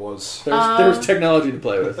 I was. There's technology to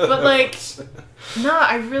play with. But like, no,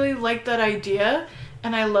 I really like that idea,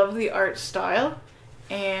 and I love the art style,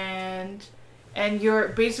 and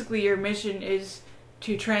your mission is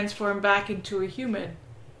to transform back into a human,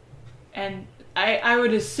 and I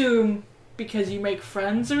would assume because you make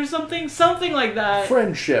friends or something like that.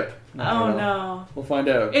 Friendship. I Oh don't know. no, We'll find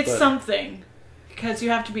out. it's but- something because you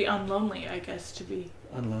have to be unlonely, I guess, to be.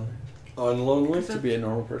 Unlonely. Unlonely? To be a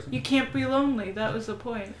normal person. You can't be lonely. That was the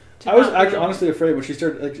point. To I was not be actually lonely. honestly afraid when she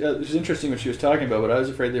started. Like, it was interesting what she was talking about, but I was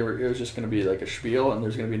afraid it was just going to be like a spiel and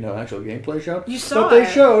there's going to be no actual gameplay shown. You saw But they it.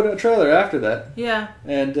 showed a trailer after that, Yeah,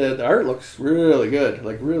 and the art looks really good,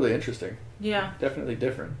 like really interesting. yeah. Definitely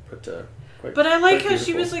different, but quite. But I like quite how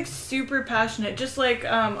she beautiful. was like super passionate, just like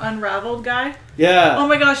Unraveled guy. Yeah. Oh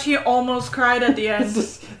my gosh, he almost cried at the end.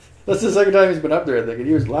 That's the second time he's been up there. I think,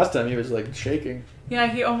 and last time he was like shaking. Yeah,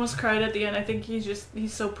 he almost cried at the end. I think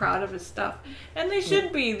he's so proud of his stuff, and they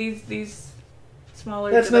should be these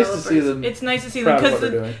smaller. Yeah, it's nice to developers. see them It's nice to see them proud of because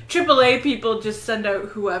what the they're doing. AAA people just send out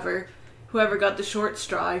whoever got the short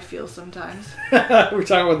straw. I feel sometimes. We're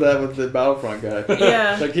talking about that with the Battlefront guy.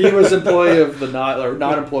 Yeah. Like he was employee of the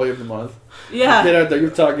not employee of the month. Yeah. Get out there. You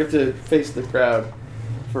have to face the crowd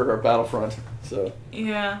for our Battlefront. So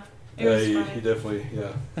Yeah. It Yeah, was he funny. definitely,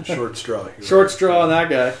 short straw. You're short right. straw on that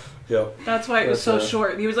guy. Yep. That's why it was so But,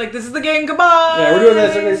 short. He was like, "This is the game. Goodbye." Yeah, we're doing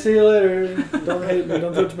this. Okay, see you later. Don't hate me.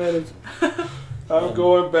 Don't throw tomatoes. I'm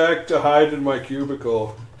going back to hide in my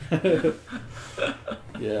cubicle.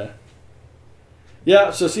 Yeah.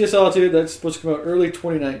 Yeah, so Sea of Solitude, that's supposed to come out early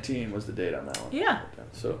 2019 was the date on that one. Yeah.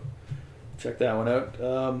 So check that one out.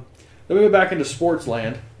 Then we go back into sports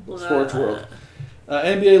land, sports world.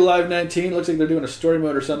 NBA Live 19, looks like they're doing a story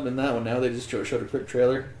mode or something in that one now. They just showed a quick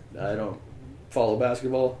trailer. I don't follow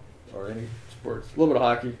basketball or any sports. A little bit of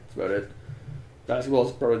hockey, that's about it. Basketball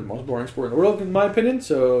is probably the most boring sport in the world, in my opinion,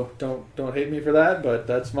 so don't hate me for that, but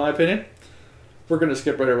that's my opinion. We're going to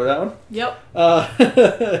skip right over that one. Yep.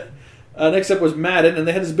 Next up was Madden, and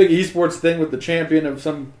they had this big esports thing with the champion of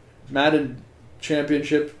some Madden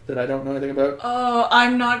championship that I don't know anything about. Oh,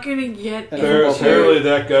 I'm not gonna get And into Apparently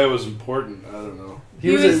that guy was important. I don't know. He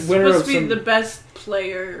was a winner supposed of to be some the best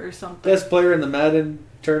player or something. best player in the Madden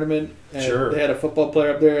tournament. And Sure. They had a football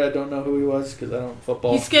player up there. I don't know who he was because I don't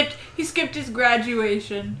football. He skipped his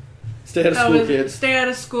graduation. Stay out of school, kids. Stay out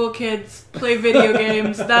of school, kids. Play video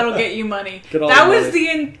games. That'll get you money. That was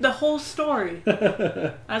the whole story.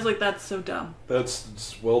 I was like, that's so dumb.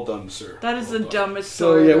 That's well done, sir. That is well the done. dumbest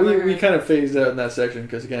So story. yeah, we kind of phased out in that section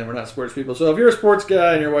because again, we're not sports people. So if you're a sports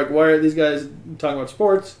guy and you're like, why are these guys talking about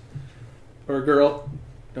sports? Or a girl,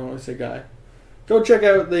 don't want to say guy. Go check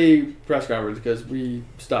out the press conference because we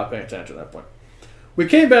stopped paying attention at that point. We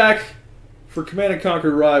came back for Command &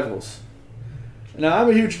 Conquer Rivals. Now, I'm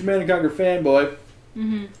a huge Command & Conquer fanboy.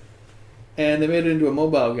 Mm-hmm. And they made it into a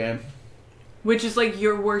mobile game. Which is like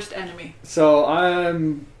your worst enemy. So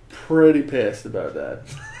I'm pretty pissed about that.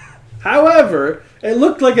 However, it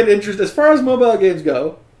looked like an interest. As far as mobile games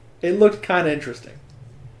go, it looked kind of interesting.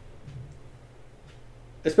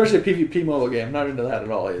 Especially a PvP mobile game. I'm not into that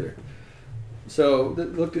at all either. So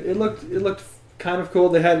it looked kind of cool.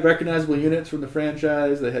 They had recognizable units from the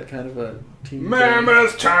franchise. They had kind of a team.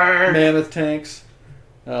 Mammoth tanks.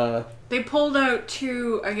 They pulled out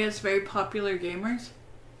 2, I guess, very popular gamers.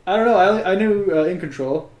 I don't know. I knew In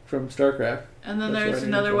Control from StarCraft. And then there's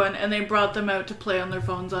another one, and they brought them out to play on their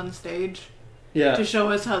phones on stage. Yeah. To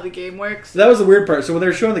show us how the game works. So that was the weird part. So when they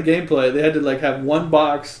were showing the gameplay, they had to have one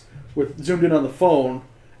box with zoomed in on the phone,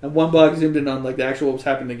 and one box zoomed in on the actual what was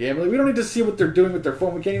happening in the game. We don't need to see what they're doing with their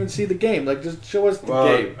phone. We can't even see the game. Just show us the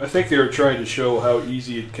game. I think they were trying to show how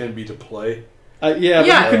easy it can be to play. But you end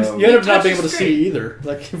up not being able to see either,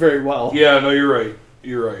 very well. Yeah, no, you're right.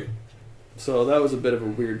 You're right. So that was a bit of a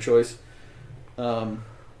weird choice.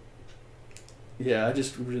 Yeah, I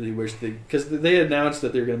just really wish because they announced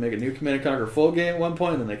that they were going to make a new Command & Conquer full game at one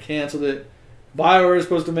point, and then they canceled it. BioWare was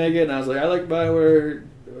supposed to make it, and I was like, I like BioWare.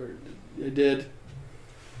 It did.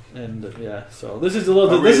 And yeah, so this is a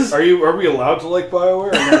little. Are we allowed to like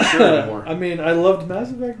BioWare? I'm not sure anymore. I mean, I loved Mass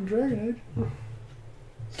Effect and Dragon Age.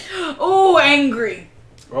 Oh, angry.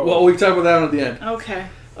 Uh-oh. Well, we can talk about that one at the end. Okay.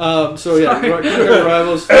 So yeah,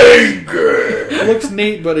 Rivals. Angry. It looks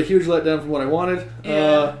neat, but a huge letdown from what I wanted.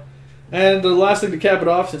 Yeah. And the last thing to cap it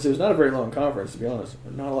off, since it was not a very long conference, to be honest,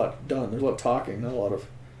 not a lot done. There's a lot of talking, not a lot of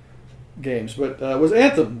games, but was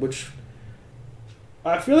Anthem, which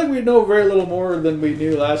I feel like we know very little more than we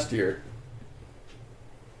knew last year.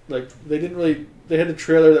 They didn't really. They had the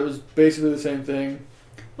trailer that was basically the same thing.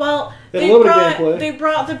 Well, they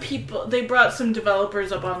brought the people. They brought some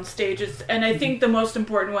developers up on stages, and I think the most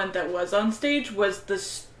important one that was on stage was the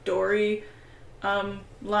story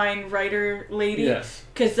line writer lady. Yes.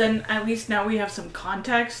 Because then at least now we have some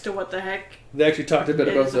context to what the heck. They actually talked a bit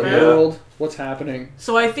about the world, what's happening.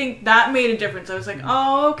 So I think that made a difference. I was like,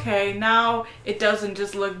 oh, okay, now it doesn't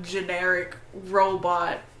just look generic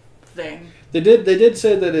robot thing. They did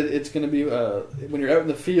say that it's going to be when you're out in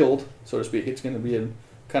the field, so to speak, it's going to be a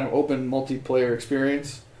kind of open multiplayer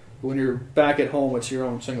experience. But when you're back at home, it's your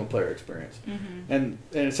own single player experience. Mm-hmm. And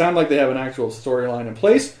it sounded like they have an actual storyline in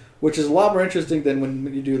place, which is a lot more interesting than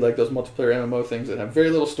when you do those multiplayer MMO things that have very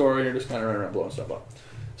little story and you're just kind of running around blowing stuff up.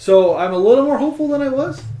 So I'm a little more hopeful than I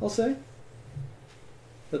was, I'll say,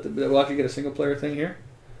 that we'll actually get a single player thing here.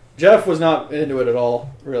 Jeff was not into it at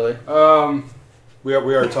all, really. We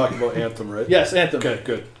are talking about Anthem, right? Yes, Anthem. Okay,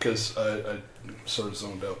 good, because I sort of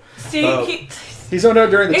zoned out. See, he zoned out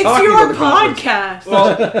during the it's talking your of the conference. podcast.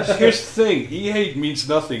 Well, here's the thing: EA means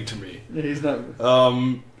nothing to me. He's not.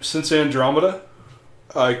 Since Andromeda,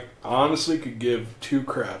 I honestly could give 2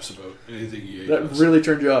 craps about anything EA That does. really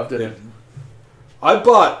turned you off, didn't it? I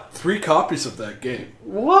bought 3 copies of that game.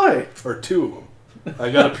 Why? Or 2 of them.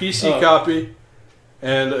 I got a PC copy,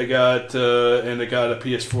 and I got a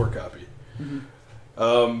PS4 copy.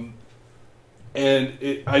 Mm-hmm.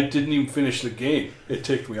 I didn't even finish the game. It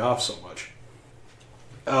ticked me off so much.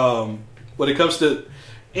 When it comes to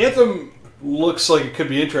Anthem, looks like it could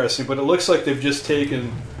be interesting, but it looks like they've just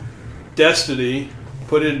taken Destiny,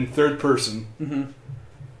 put it in third person,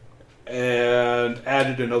 and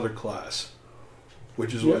added another class,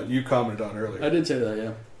 which is what you commented on earlier. I did say that,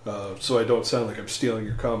 yeah. So I don't sound like I'm stealing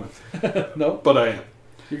your comment. No, but I am.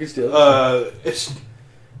 You can steal it.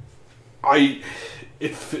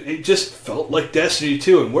 It just felt like Destiny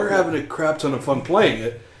 2, and we're having a crap ton of fun playing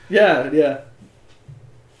it. Yeah.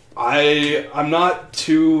 I'm not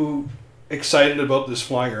too excited about this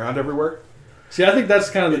flying around everywhere. See, I think that's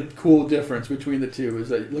kind of the cool difference between the two, is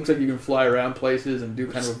that it looks like you can fly around places and do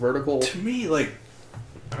kind of a vertical... To me,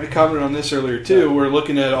 I commented on this earlier too, we're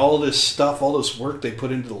looking at all this stuff, all this work they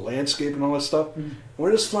put into the landscape and all this stuff, and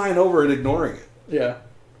we're just flying over and ignoring it. Yeah.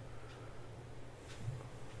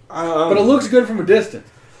 But it looks good from a distance.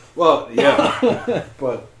 Well, yeah.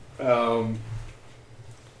 But,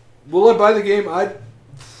 will I buy the game?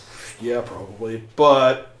 Yeah, probably.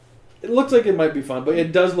 But It looks like it might be fun, but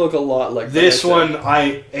it does look a lot like this one.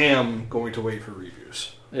 I am going to wait for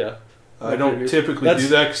reviews. Yeah. I don't typically do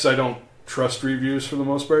that because I don't trust reviews for the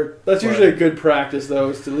most part. That's usually a good practice, though,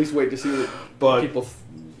 is to at least wait to see what people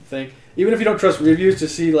think. Even if you don't trust reviews, to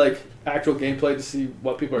see like actual gameplay, to see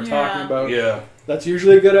what people are talking about. Yeah. That's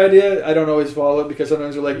usually a good idea. I don't always follow it because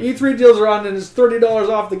sometimes they're like, E3 deals are on and it's $30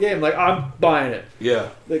 off the game. Like, I'm buying it. Yeah.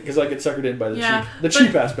 Because I get suckered in by the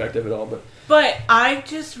cheap aspect of it all. But I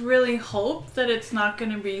just really hope that it's not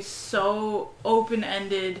going to be so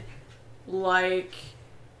open-ended like...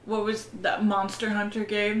 What was that Monster Hunter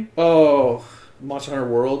game? Oh, Monster Hunter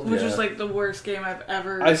World? Which was like the worst game I've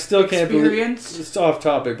ever I still can't experienced. Believe... It's off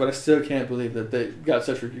topic, but I still can't believe that they got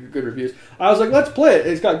such good reviews. I was like, let's play it.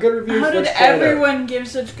 It's got good reviews. How did everyone give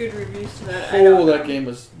such good reviews to that? That game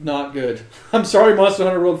was not good. I'm sorry, Monster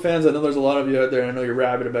Hunter World fans. I know there's a lot of you out there, and I know you're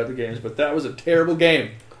rabid about the games, but that was a terrible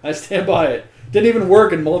game. I stand by it. Didn't even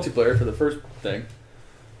work in multiplayer for the first thing.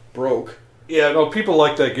 Broke. Yeah, no, people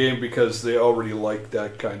like that game because they already like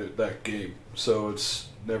that game. So it's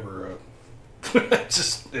never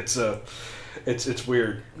it's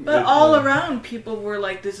weird. But all around people were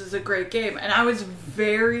like, this is a great game, and I was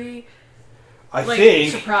very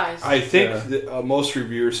surprised. I think that, most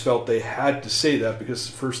reviewers felt they had to say that because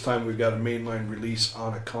it's the first time we've got a mainline release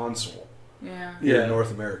on a console. Here in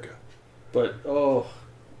North America. But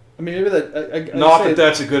I mean, maybe that.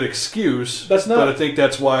 That's a good excuse. That's not. But I think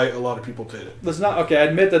that's why a lot of people did it. That's not okay. I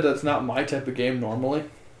admit that that's not my type of game normally.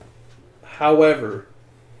 However,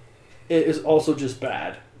 it is also just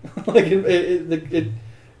bad. Like it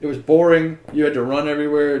was boring. You had to run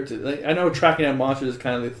everywhere. I know tracking down monsters is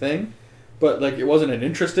kind of the thing, but like it wasn't an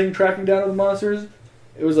interesting tracking down of the monsters.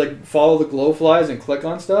 It was like follow the glowflies and click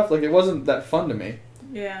on stuff. Like it wasn't that fun to me.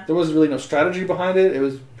 Yeah. There was really no strategy behind it. It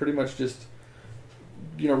was pretty much just.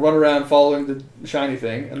 Run around following the shiny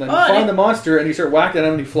thing, and then you find the monster, and you start whacking at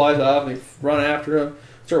him, and he flies off, and you run after him,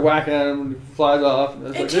 start whacking at him, and he flies off.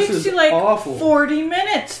 And it takes you like awful. 40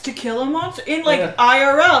 minutes to kill a monster in like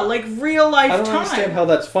IRL, like real life time. I don't understand how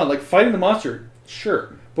that's fun. Like fighting the monster,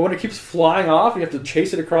 sure, but when it keeps flying off, and you have to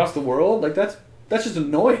chase it across the world. Like that's just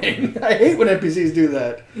annoying. I hate when NPCs do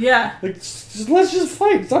that. Yeah. Like let's just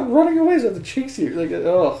fight. Stop running away so I have to chase you. Like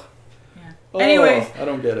Anyways, I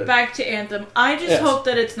don't get it. Back to Anthem. I just hope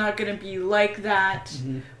that it's not going to be like that,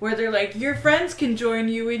 where they're like, your friends can join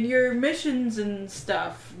you in your missions and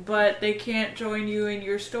stuff, but they can't join you in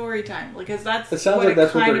your story time. Because that's it sounds like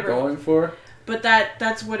that's what they're going for. But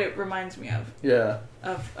that's what it reminds me of. Yeah.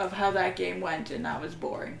 Of how that game went, and that was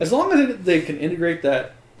boring. As long as they can integrate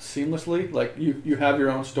that seamlessly, like you have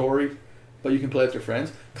your own story, but you can play with your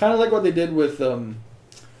friends. Kind of like what they did with the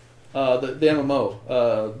MMO,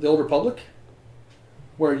 The Old Republic.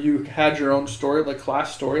 Where you had your own story, like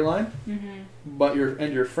class storyline, but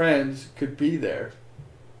your friends could be there,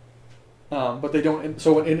 but they don't.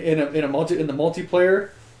 So in the multiplayer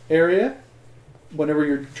area, whenever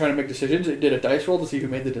you're trying to make decisions, it did a dice roll to see who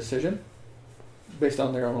made the decision based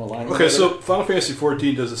on their own alignment. Okay, so Final Fantasy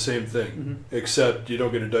XIV does the same thing, except you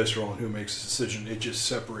don't get a dice roll on who makes the decision. It just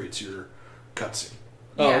separates your cutscene.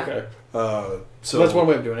 Oh, okay. So that's one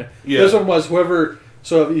way of doing it. Yeah. This one was whoever.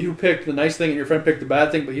 So if you picked the nice thing and your friend picked the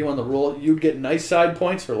bad thing, but you won the roll, you'd get nice side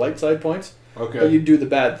points or light side points. Okay. But you'd do the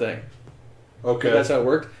bad thing. Okay. That's how it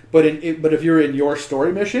worked. But if you're in your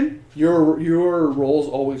story mission, your rolls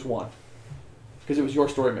always won because it was your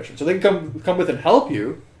story mission. So they can come with and help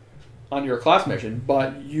you on your class mission,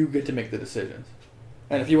 but you get to make the decisions.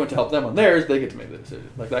 And if you went to help them on theirs, they get to make the decision,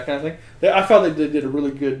 like that kind of thing. I felt they did a really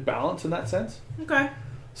good balance in that sense. Okay.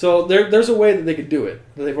 So there's a way that they could do it.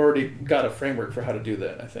 They've already got a framework for how to do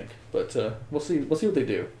that, I think. But we'll see. We'll see what they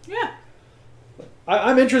do. Yeah.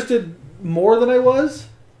 I'm interested more than I was,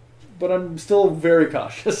 but I'm still very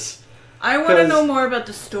cautious. I want to know more about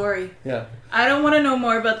the story. Yeah. I don't want to know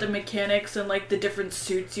more about the mechanics and like the different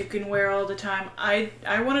suits you can wear all the time. I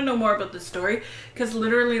want to know more about the story because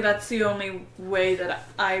literally that's the only way that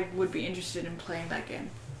I would be interested in playing that game.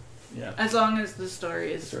 Yeah. As long as the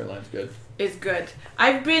story is storyline's good. Is good.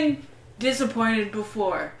 I've been disappointed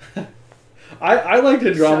before. I liked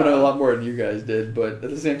Andromeda a lot more than you guys did, but at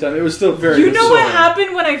the same time, it was still very. You know what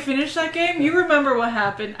happened when I finished that game? You remember what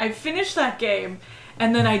happened? I finished that game,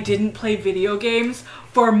 and then I didn't play video games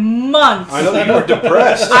for months. I know you were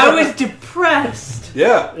depressed. I was depressed.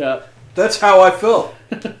 Yeah. Yeah. That's how I felt.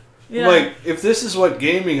 Yeah. Like, if this is what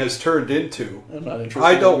gaming has turned into, I'm not interested.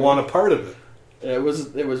 I don't want a part of it. Yeah, it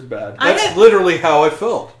was bad. That's literally how I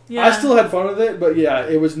felt. Yeah. I still had fun with it, but yeah,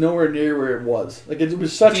 it was nowhere near where it was. Like it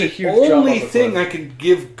was such a huge jump. The only thing I can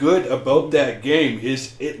give good about that game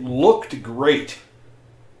is it looked great.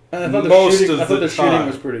 And I thought the shooting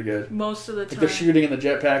was pretty good. Most of the time. Like the shooting and the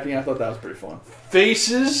jetpacking, I thought that was pretty fun.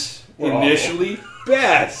 Faces, initially,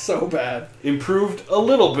 bad. So bad. Improved a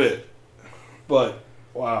little bit. But,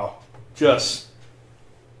 wow. Just...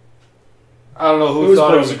 I don't know who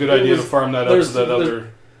thought it was a good idea to farm that up to that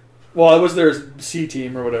other... Well, it was their C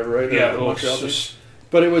team or whatever, right? Yeah,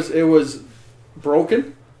 but it was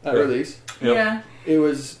broken at release. Yep. Yeah. It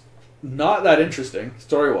was not that interesting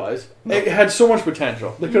story-wise. No. It had so much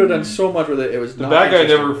potential. They could have done so much with it. It was the bad guy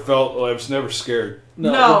never felt. I was never scared.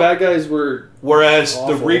 No, the bad guys were. Whereas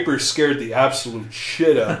awful. the Reaper scared the absolute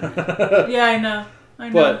shit out of me. Yeah, I know.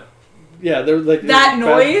 But yeah, they're like that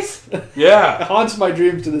noise. Yeah, it haunts my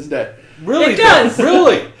dreams to this day. Really, it does.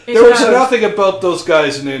 Really, there was nothing about those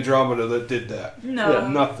guys in Andromeda that did that. No,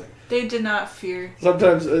 nothing. They did not fear.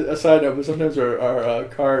 Sometimes, a side note, but sometimes our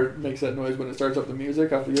car makes that noise when it starts up the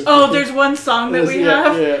music. There's one song that we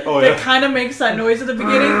have that kind of makes that noise at the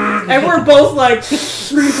beginning, and we're both like,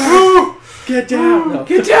 "Get down! No.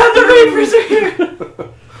 Get down! The Reapers are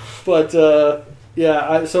here!" But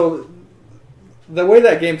so the way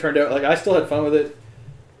that game turned out, like I still had fun with it,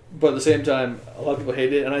 but at the same time, a lot of people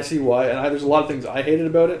hated it, and I see why. And there's a lot of things I hated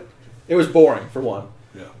about it. It was boring for one.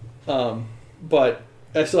 Yeah. But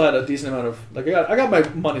I still had a decent amount of I got my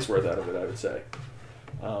money's worth out of it, I would say.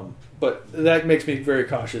 But that makes me very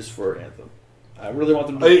cautious for Anthem. I really want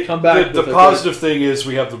them to come back. The positive thing is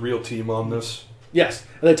we have the real team on this. Yes,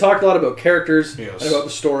 and they talked a lot about characters and about the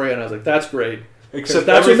story, and I was like, that's great. Except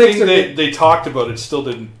that's everything they talked about, it still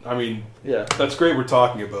didn't. I mean, that's great. We're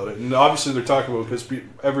talking about it, and obviously they're talking about it because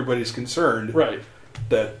everybody's concerned, right?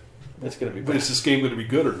 That it's going to be. But is this game going to be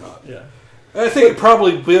good or not? Yeah, I think it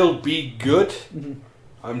probably will be good. Mm-hmm.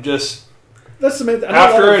 I'm just... That's the main thing.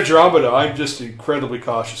 After Andromeda, I'm just incredibly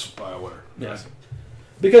cautious with BioWare. Yes.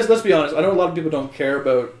 Because, let's be honest, I know a lot of people don't care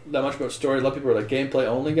that much about story. A lot of people are like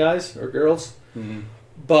gameplay-only guys or girls. Mm-hmm.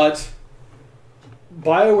 But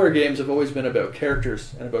BioWare games have always been about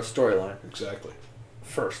characters and about storyline. Exactly.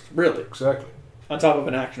 First. Really. Exactly. On top of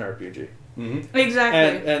an action RPG. Mm-hmm.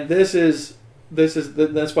 Exactly. And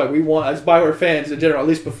that's why we want, as BioWare fans in general, at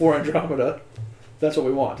least before Andromeda, that's what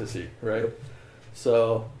we want to see, right?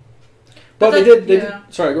 So, but they did.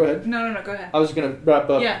 Sorry, go ahead. No, go ahead. I was going to wrap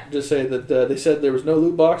up. Yeah. Just say that they said there was no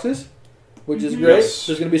loot boxes, which is great. Yes.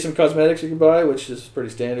 There's going to be some cosmetics you can buy, which is pretty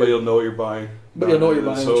standard. But you'll know what you're buying. Which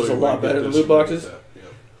is a lot better than loot boxes.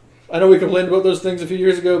 I know we complained about those things a few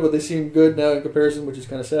years ago, but they seem good now in comparison, which is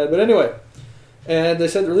kind of sad. But anyway, and they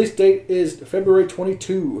said the release date is February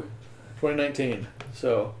 22, 2019.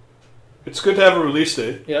 So. It's good to have a release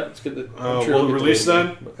date. Yeah, it's good. Will it release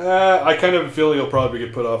then? I kind of have a feeling it'll probably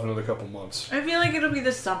get put off another couple months. I feel like it'll be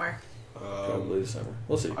this summer. Probably this summer.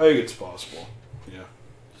 We'll see. I think it's possible. Yeah.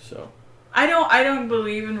 So. I don't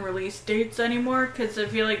believe in release dates anymore because I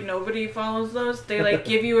feel like nobody follows those. They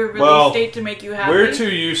give you a release date to make you happy. We're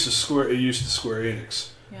too used to Square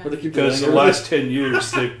Enix. Yeah. Because the last 10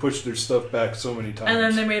 years they've pushed their stuff back so many times. And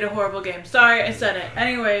then they made a horrible game. Sorry, I said it.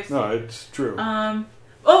 Anyways. No, it's true.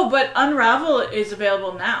 But Unravel is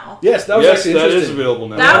available now. Yes, that was actually interesting. That is available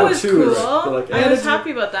now. That was cool. I was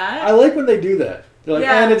happy about that. I like when they do that. They're like,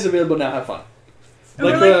 and it's available now, have fun.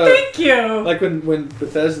 We're like, thank you. Like when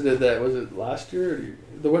Bethesda did that, was it last year?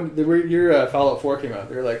 Your Fallout 4 came out.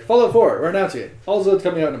 They were like, Fallout 4, we're announcing it. Also, it's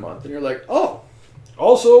coming out in a month. And you're like, oh.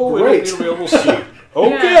 Also, great. It'll be available soon.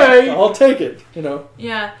 Okay. Yeah. I'll take it,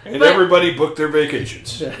 Yeah. And everybody booked their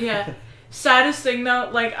vacations. Yeah. Saddest thing,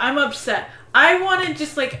 though, I'm upset. I wanted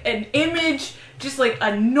just, an image, just,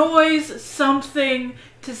 a noise, something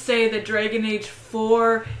to say that Dragon Age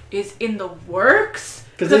 4 is in the works.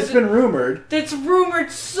 Because it's been rumored. It's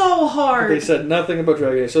rumored so hard. But they said nothing about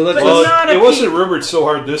Dragon Age. So it wasn't rumored so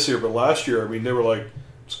hard this year, but last year, they were like,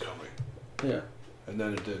 it's coming. Yeah. And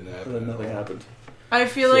then it didn't happen. And then nothing happened. I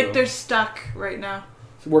feel like they're stuck right now.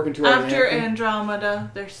 It's working too hard. After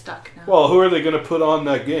Andromeda, they're stuck now. Well, who are they going to put on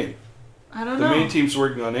that game? I don't know. The main team's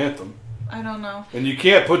working on Anthem. I don't know. And you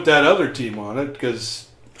can't put that other team on it because,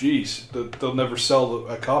 they'll never sell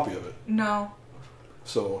a copy of it. No.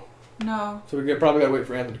 So we probably got to wait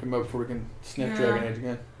for Anthem to come out before we can sniff Dragon Age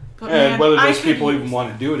again. But and whether those people even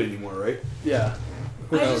want to do it anymore, right? Yeah.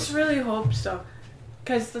 I just really hope so.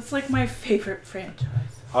 Because that's my favorite franchise.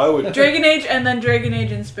 I would Dragon Age and then Dragon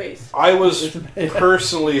Age in space. I was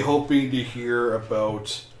personally hoping to hear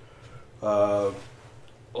about the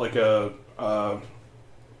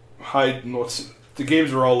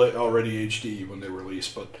games were all already HD when they were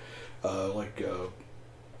released, but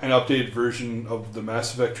an updated version of the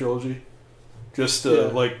Mass Effect trilogy, just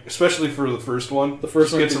especially for the first one. The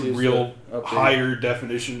first one get some real higher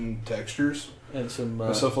definition textures and some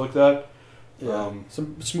and stuff like that. Yeah.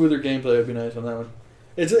 Some smoother gameplay would be nice on that one.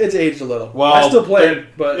 It's aged a little. Well, I still play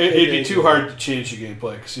it, but it'd be too hard to change the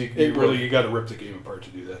gameplay because you got to rip the game apart to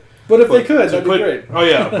do that. But if they could, that'd be great. Oh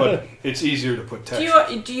yeah, but it's easier to put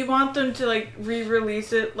text. Do you want them to like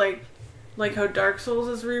re-release it like how Dark Souls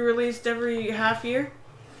is re-released every half year?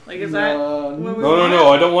 Like is that what we want? No.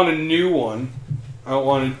 I don't want a new one. I don't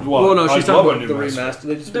want to. Well, no, she's talking about the remaster.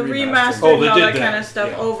 They remastered and all that kind of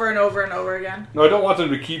stuff over and over and over again. No, I don't want them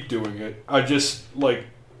to keep doing it. I just like,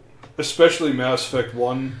 especially Mass Effect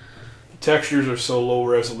 1, textures are so low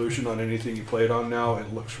resolution on anything you play it on now,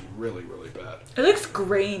 it looks really, really bad. It looks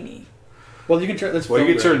grainy. Well, you can turn. You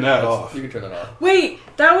can turn that off. You can turn that off. Wait,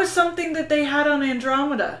 that was something that they had on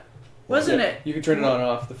Andromeda, wasn't it? You can turn it on and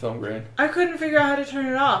off the film grain. I couldn't figure out how to turn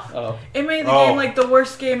it off. Oh. It made the game like the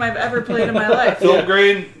worst game I've ever played in my life. Film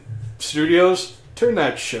grain studios, turn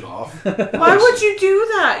that shit off. Why would you do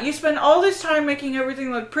that? You spend all this time making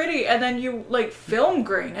everything look pretty, and then you like film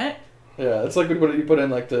grain it. Yeah, it's like what you put in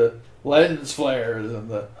like the lens flares and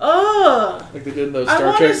the like they did in those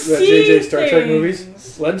Star Trek, JJ Star Trek things.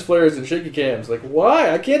 movies. Lens flares and shaky cams. Like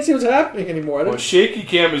why? I can't see what's happening anymore. Well, shaky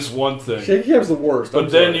cam is one thing. Shaky cam's the worst. But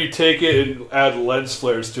then you take it and add lens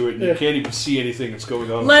flares to it, and you can't even see anything that's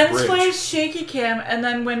going on. Lens flares, shaky cam, and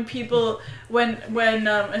then when people, when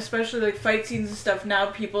especially like fight scenes and stuff, now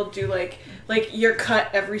people do like you're cut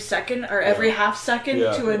every second or every half second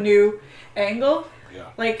to a new angle. Yeah.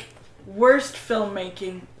 Like worst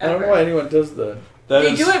filmmaking ever. I don't know why anyone does that.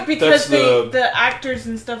 They do it because the actors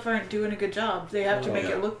and stuff aren't doing a good job. They have to make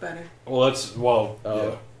it look better. Well,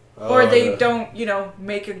 or they don't,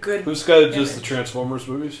 make a good. Who's got to just the Transformers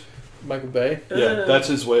movies? Michael Bay. Yeah, that's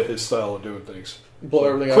his style of doing things. Blow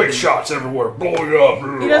everything quick up. shots everywhere, blowing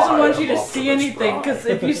up. He doesn't want you to see anything because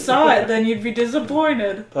if you saw it, then you'd be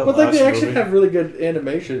disappointed. But they actually have really good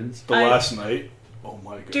animations. The Last Night. Oh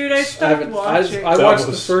my god. Dude, I stopped watching. I watched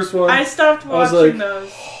the first one. I stopped watching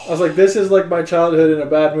those. I was like, this is like my childhood in a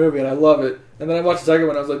bad movie, and I love it. And then I watched the second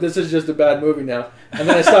one, and I was like, this is just a bad movie now. And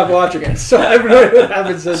then I stopped watching it. So I don't know what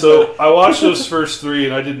happened since. So I watched those first three,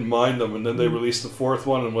 and I didn't mind them. And then they released the fourth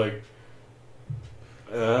one, and I'm like,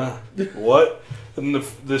 what? And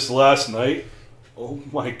this Last Night, oh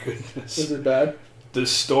my goodness. Is it bad? The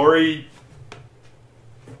story...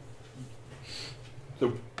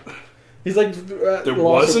 He's like there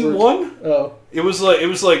wasn't one. Oh, it was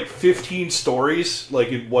like 15 stories like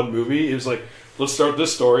in one movie. It was like, let's start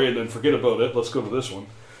this story and then forget about it. Let's go to this one,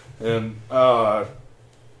 and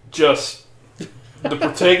just the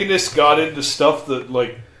protagonist got into stuff that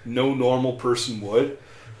like no normal person would,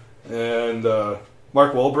 and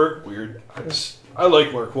Mark Wahlberg, weird. I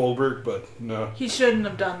like Mark Wahlberg, but no, he shouldn't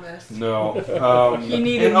have done this. No, he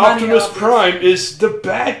needed and money. Optimus Prime is the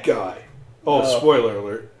bad guy. Oh, spoiler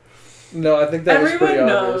alert. No, I think that was pretty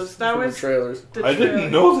Everyone obvious. knows. That was the trailers. I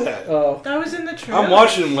didn't know that. Oh. That was in the trailer. I'm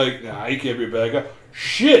watching him like, nah, he can't be a bad guy.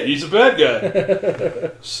 Shit, he's a bad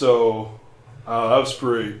guy. So, I was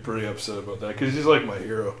pretty upset about that because he's like my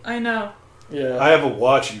hero. I know. Yeah. I have a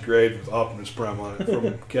watch engraved with Optimus Prime on it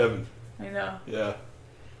from Kevin. I know. Yeah.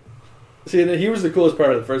 See, and he was the coolest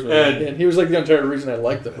part of the first movie, and he was like the entire reason I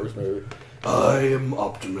liked the first movie. I am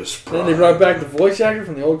Optimus Prime. And then they brought back the voice actor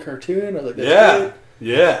from the old cartoon. I was like, that's good.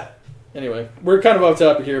 Yeah. Anyway, we're kind of off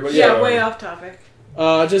topic here, but way off topic.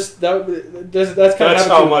 That's kind of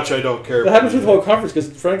how much I don't care. That happened through the whole conference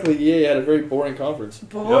because, frankly, EA had a very boring conference.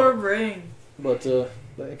 Boring. But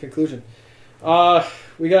in conclusion, tomorrow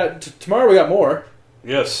we got more.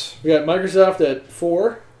 Yes. We got Microsoft at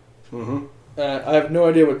 4. Mm-hmm. I have no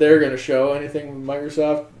idea what they're going to show. Anything with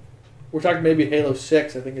Microsoft? We're talking maybe Halo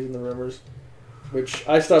 6. I think is in the rumors. Which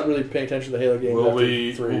I stopped really paying attention to the Halo games.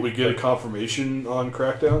 Will we get a confirmation on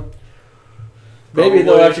Crackdown? Maybe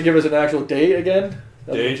they'll actually give us an actual date again.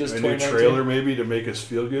 A new trailer maybe to make us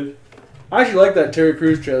feel good. I actually like that Terry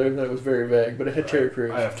Crews trailer, even though it was very vague, but it had Terry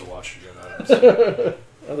Crews. I have to watch it again.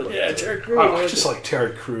 I was like, yeah, Terry Crews. I just like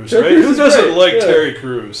Terry Crews, right? Who doesn't like Terry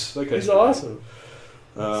Crews? He's awesome.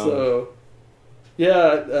 They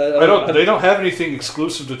don't have anything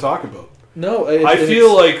exclusive to talk about. No, I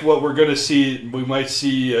feel like what we're gonna see, we might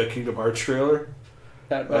see a Kingdom Hearts trailer.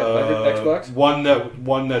 At Xbox?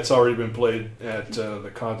 One that's already been played at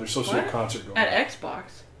the concert. There's supposed to be a concert going on. At Xbox?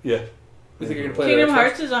 Yeah. You think you're gonna play Kingdom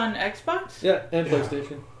Hearts is on Xbox? Yeah, and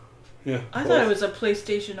PlayStation. Yeah. I thought it was a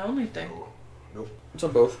PlayStation only thing. Nope. It's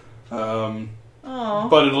on both.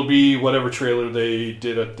 But it'll be whatever trailer they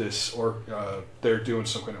did at this, or they're doing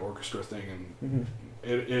some kind of orchestra thing,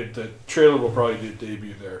 and the trailer will probably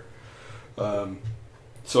debut there.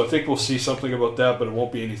 So I think we'll see something about that, but it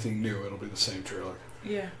won't be anything new. It'll be the same trailer.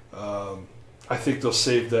 Yeah. I think they'll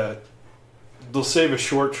save that they'll save a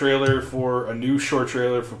short trailer for a new short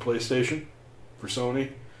trailer for PlayStation, for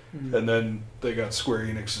Sony, and then they got Square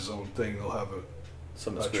Enix's own thing. They'll have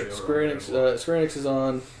Square Enix is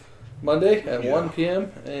on Monday at 1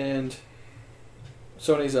 p.m. and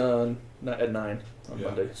Sony's on at 9 on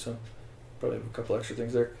Monday. So probably have a couple extra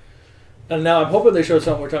things there. And now I'm hoping they show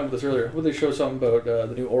something. We were talking about this earlier. Will they show something about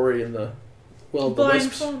the new Ori and the the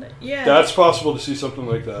Wisps? Yeah, that's possible to see something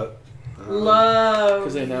like that. Love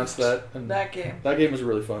because they announced that and that game. That game was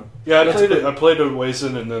really fun. Yeah, I played it ways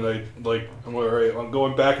in, and then I'm all right. I'm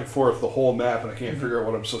going back and forth the whole map, and I can't figure out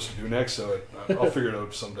what I'm supposed to do next. So I'll figure it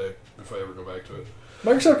out someday if I ever go back to it.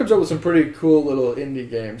 Microsoft comes up with some pretty cool little indie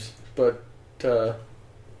games, but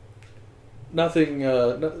nothing.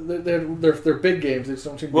 They're big games. They just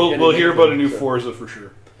don't seem to be we'll hear about a new Forza for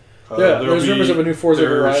sure. There's rumors of a new Forza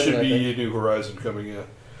Horizon. There should be a new Horizon coming in.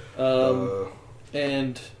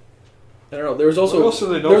 And I don't know. There was also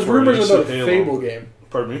there's rumors about a Fable game.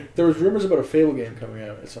 Pardon me? There was rumors about a Fable game coming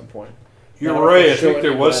out at some point. You're right. I think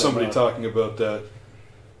there was somebody talking about that.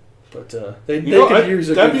 But they could use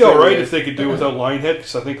a that'd be all right if they could do it without Lionhead,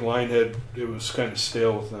 because I think Lionhead, it was kind of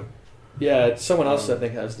stale with them. Yeah, someone else I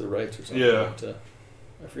think has the rights or something. Yeah. But,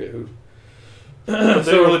 I forget who. But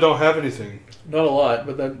they really don't have anything. Not a lot,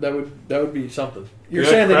 but that would be something. You're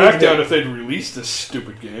saying they need Crackdown if they'd release this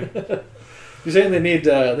stupid game. You're saying they need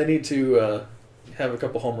to have a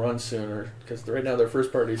couple home runs sooner, because right now their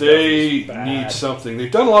first party stuff is bad. They need something.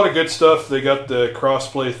 They've done a lot of good stuff. They got the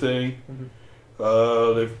crossplay thing.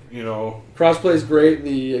 They've crossplay is great.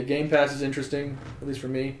 The Game Pass is interesting, at least for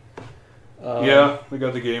me. They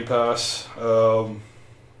got the Game Pass,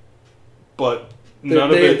 but none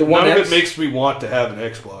of it makes me want to have an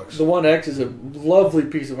Xbox. The One X is a lovely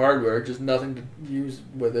piece of hardware, just nothing to use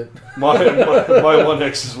with it. my One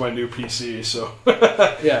X is my new PC, so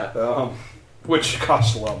yeah. Which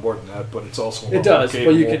costs a lot more than that, but it's also it does.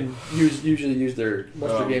 But you can usually use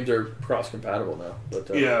most of their games are cross compatible now. But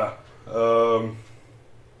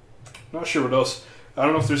not sure what else. I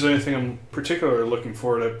don't know if there's anything I'm particularly looking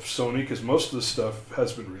forward at Sony, because most of the stuff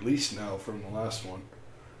has been released now from the last one.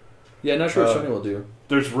 Yeah, not sure what Sony will do.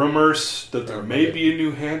 There's rumors that there may be a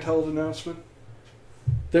new handheld announcement.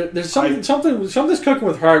 There's something's cooking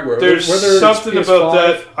with hardware. There's something about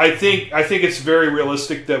that. I think it's very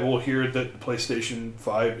realistic that we'll hear that the PlayStation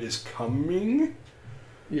 5 is coming.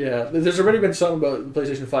 Yeah, there's already been something about the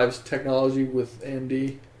PlayStation 5's technology with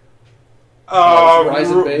AMD.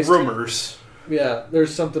 Ryzen-based rumors. Yeah,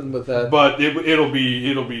 there's something with that. But it'll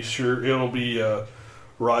be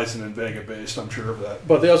Ryzen and Vega based, I'm sure of that.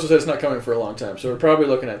 But they also said it's not coming for a long time, so we're probably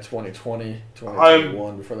looking at 2020,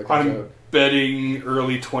 2021 before that comes out. I'm betting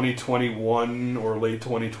early 2021 or late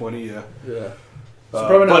 2020, yeah. Yeah.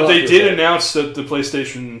 But they did announce that the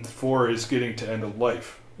PlayStation 4 is getting to end of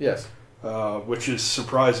life. Yes. Which is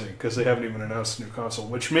surprising, because they haven't even announced a new console,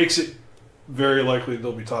 which makes it very likely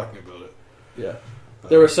they'll be talking about it. Yeah.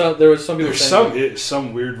 There was some people There's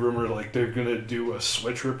some weird rumor like they're going to do a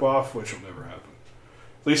Switch ripoff, which will never happen.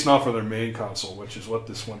 At least not for their main console, which is what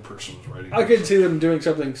this one person was writing. I could see them doing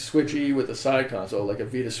something Switch-y with a side console, like a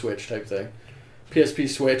Vita Switch type thing. PSP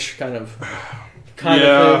Switch kind of thing.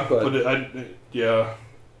 But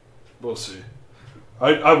we'll see.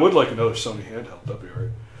 I would like another Sony handheld. That'd be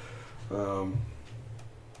all right.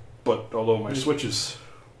 But although my Switch is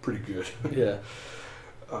pretty good. Yeah.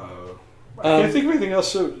 I can't think of anything else.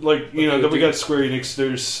 So, then we got Square Enix.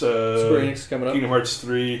 There's Square Enix coming up. Kingdom Hearts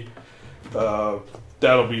 3.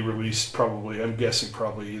 That'll be released probably, I'm guessing,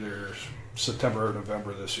 probably either September or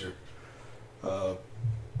November this year.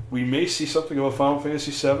 We may see something about Final Fantasy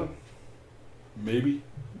VII. Maybe.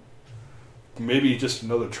 Maybe just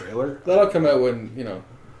another trailer. That'll come out when,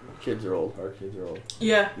 kids are old. Our kids are old.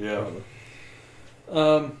 Yeah. Yeah.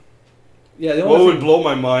 What would blow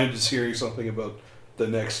my mind is hearing something about the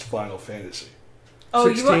next Final Fantasy. Oh,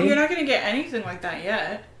 you're not going to get anything like that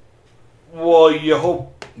yet. Well, you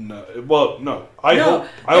hope no. Well, no. I hope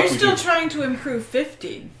they're still trying to improve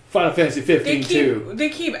 15. Final Fantasy 15 too. They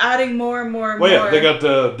keep adding more and more and more. Well, yeah, they got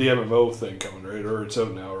the MMO thing coming, right? Or it's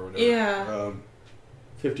out now or whatever. Yeah.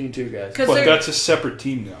 15-2, guys. But that's a separate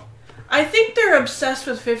team now. I think they're obsessed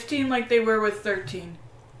with 15 like they were with 13.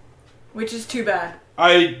 Which is too bad.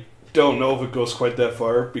 I don't know if it goes quite that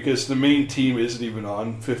far, because the main team isn't even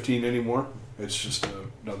on 15 anymore. It's just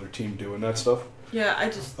another team doing that stuff. Yeah, I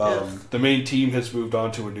just... the main team has moved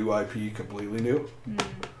on to a new IP, completely new.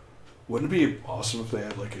 Wouldn't it be awesome if they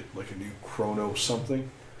had like a new Chrono something?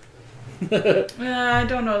 I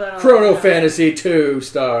don't know that. Chrono Fantasy 2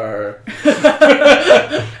 star.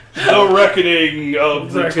 The Reckoning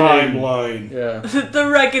of the Timeline. Yeah. The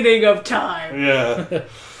Reckoning of Time. Yeah.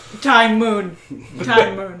 Time Moon.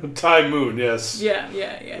 Time Moon. Time Moon, yes.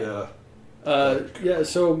 Yeah.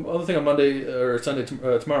 So other thing on Monday or Sunday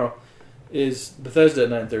tomorrow is Bethesda at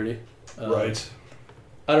 9:30. Right.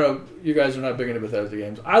 I don't know. You guys are not big into Bethesda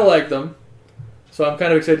games. I like them, so I'm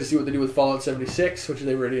kind of excited to see what they do with Fallout 76, which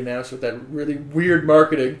they've already announced with that really weird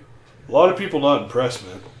marketing. A lot of people not impressed,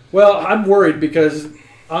 man. Well, I'm worried because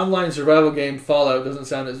online survival game Fallout doesn't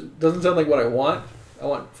sound like what I want. I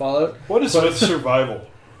want Fallout. What is with survival?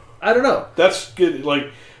 I don't know. That's good.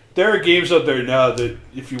 Like, there are games out there now that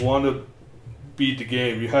if you want to beat the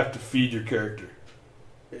game, you have to feed your character.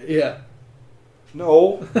 Yeah.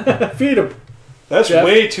 No. Feed him. That's Jeff.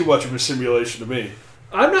 way too much of a simulation to me.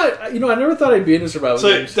 I'm not. I never thought I'd be into survival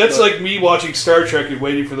games. That's like me watching Star Trek and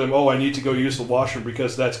waiting for them. Oh, I need to go use the washroom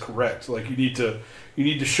because that's correct. Like you need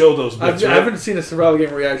to show those bits. I haven't seen a survival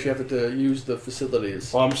game where you actually have to use the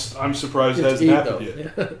facilities. Well, I'm surprised it hasn't happened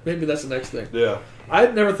yet. Yeah. Maybe that's the next thing. Yeah. I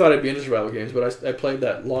never thought I'd be into survival games, but I played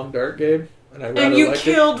that Long Dark game, and I rather And you liked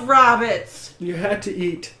killed rabbits. You had to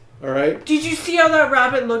eat. All right. Did you see how that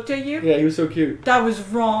rabbit looked at you? Yeah, he was so cute. That was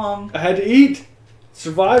wrong. I had to eat.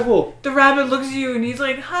 Survival. The rabbit looks at you and he's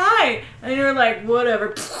like, "Hi," and you're like,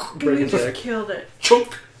 "Whatever," and you just killed it.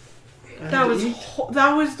 Chunk. That was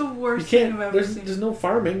the worst thing I've ever seen. There's no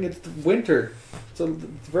farming. It's winter. It's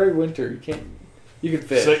very winter. You can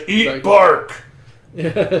fish. Say eat bark.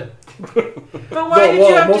 Yeah. But why did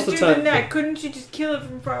you have to do the neck? Couldn't you just kill it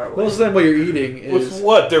from far away? Most of the time what you're eating is... With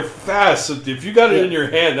what? They're fast. So if you got it in your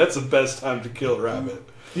hand, that's the best time to kill a rabbit.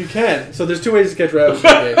 You can. So there's 2 ways to catch rabbits in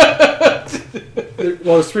the game.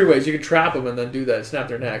 There's 3 ways. You can trap them and then do that. Snap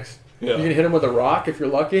their necks. Yeah. You can hit them with a rock if you're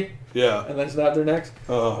lucky. Yeah. And then snap their necks.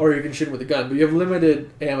 Uh-huh. Or you can shoot them with a gun. But you have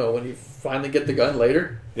limited ammo when you finally get the gun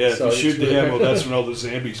later. Yeah, so if you shoot the ammo, that's when all the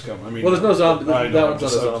zombies come. I mean, well, there's no zombie. That one's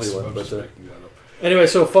not a zombie one. But anyway,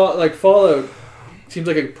 so Fallout seems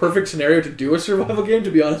like a perfect scenario to do a survival game,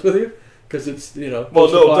 to be honest with you. Because it's, Well,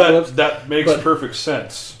 no, that makes perfect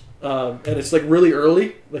sense. And it's like really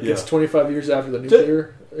early. Like it's 25 years after the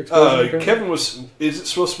nuclear explosion. Kevin is it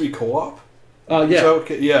supposed to be co-op? Yeah.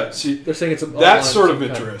 Okay. Yeah. See, they're saying it's that's sort of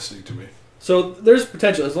interesting to me. So there's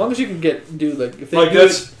potential as long as you can do like if they like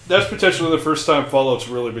that's potentially the first time Fallout's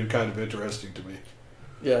really been kind of interesting to me.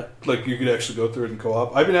 Yeah. Like you could actually go through it in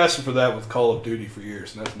co-op. I've been asking for that with Call of Duty for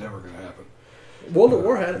years, and that's never going to happen. World at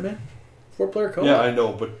War had it, man. 4-player co-op. Yeah, I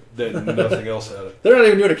know, but then nothing else had it. They're not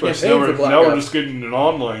even doing a campaign for Black Ops. Now we're just getting an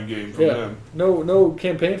online game from them. No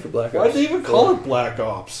campaign for Black Ops. Why'd they even call it Black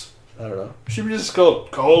Ops? I don't know. Should we just call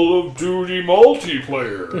it Call of Duty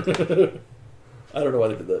Multiplayer? I don't know why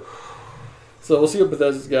they did that. So we'll see what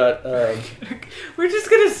Bethesda's got. We're just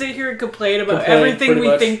going to sit here and complain about everything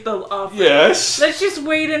we think they'll offer. Yes. Let's just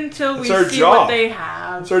wait until we see what they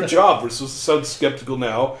have. It's our job. We're supposed to sound skeptical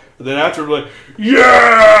now, and then after we're like,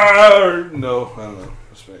 yeah! No, I don't know.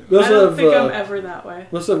 I don't think I'm ever that way.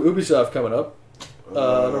 We also have Ubisoft coming up. I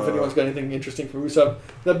don't know if anyone's got anything interesting from Ubisoft.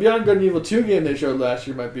 The Beyond Good and Evil 2 game they showed last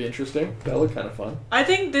year might be interesting. That looked kind of fun. I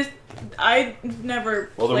think I've never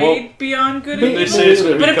played Beyond Good and Evil. They say it's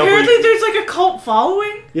going to be but apparently there's like a cult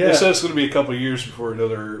following. Yeah. They said it's going to be a couple of years before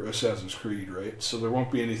another Assassin's Creed, right? So there won't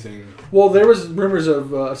be anything... Well, there was rumors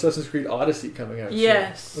of Assassin's Creed Odyssey coming out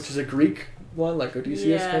yes. soon, which is a Greek one, like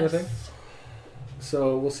Odysseus kind of thing.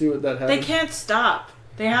 So we'll see what that happens. They can't stop.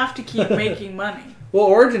 They have to keep making money. Well,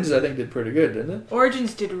 Origins, I think, did pretty good, didn't it?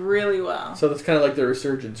 Origins did really well. So that's kind of like their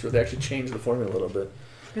resurgence, where they actually changed the formula a little bit.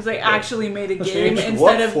 Because they actually made a game instead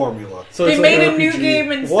what of... formula? So they made a new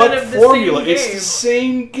game instead what of the formula? same game. It's the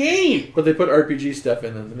same game! But they put RPG stuff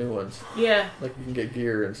in the new ones. Yeah. Like you can get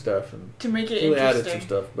gear and stuff. And to make it so interesting. They added some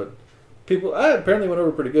stuff, but people apparently went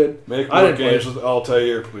over pretty good. Make more games with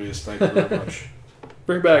Altair, please. Thank you very much.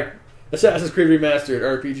 Bring back Assassin's Creed Remastered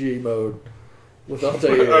RPG mode. With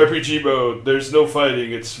Altair. RPG mode. There's no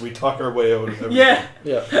fighting. We talk our way out of everything. Yeah.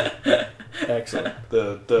 Excellent.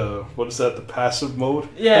 The what is that? The passive mode.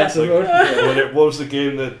 Yeah. Passive mode. Yeah. What was the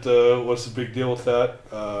game that? What's the big deal with that?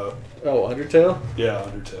 Undertale. Yeah,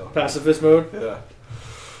 Undertale. Pacifist mode. Yeah.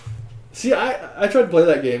 See, I tried to play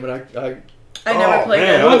that game and I never played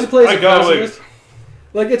it. I wanted to play as a pacifist.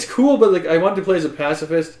 Like it's cool, but like I wanted to play as a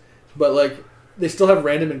pacifist, but like. They still have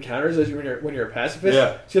random encounters as when you're a pacifist.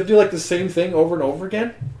 Yeah. So you have to do like the same thing over and over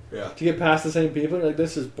again. Yeah. To get past the same people. You're like,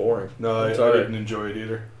 this is boring. No, I didn't enjoy it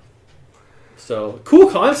either. So cool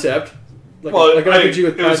concept. Like an RPG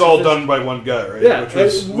with it was all done by one guy, right? Yeah. Which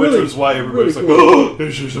was why everybody's really like, oh,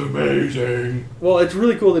 this is amazing. Well, it's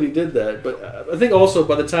really cool that he did that, but I think also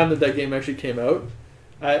by the time that game actually came out,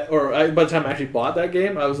 by the time I actually bought that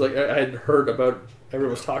game, I was like, I had heard about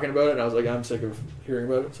everyone was talking about it, and I was like, I'm sick of hearing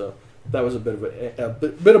about it. So. That was a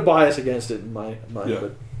bit of bias against it in my mind. Yeah.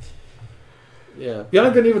 But Yeah.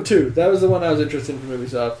 Beyond Good and Evil 2. That was the one I was interested in from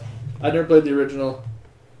Ubisoft. I never played the original.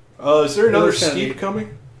 Is there another looks kinda Steep neat.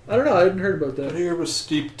 coming? I don't know. I hadn't heard about I that. hear it was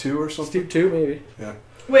Steep 2 or something. Steep 2, maybe. Yeah.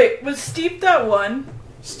 Wait, was Steep that one?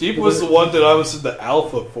 Steep was the one that I was in the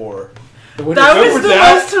alpha for. The winter- That was Remember the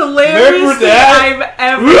that? most hilarious Remember thing that? I've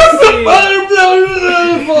ever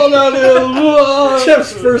seen.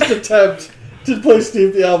 Jeff's first attempt to play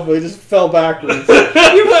Steep the Alpha, he just fell backwards. You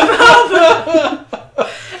fell back.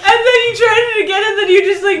 And then you tried it again, and then you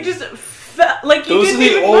just fell, like you Those are didn't the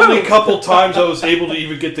even only move. couple times I was able to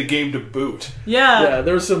even get the game to boot. Yeah. Yeah,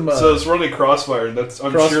 there was some... So it's running Crossfire, and I'm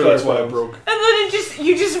sure Crossfire that's why I problems. broke. And then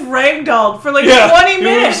you just ragdolled for like Yeah, 20 it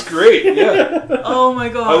minutes. was great. Yeah, Oh my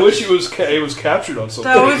god. I wish it was captured on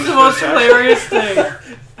something. That was the most hilarious thing.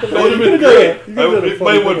 That would have been great. It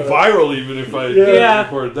might have went viral even if I Yeah.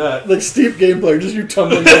 recorded that. Like Steep gameplay, just you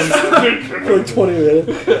tumbling down for like 20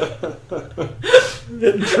 minutes.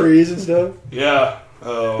 Hitting trees and stuff. Yeah.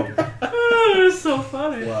 Oh, it was so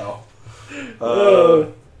funny. Wow. Uh,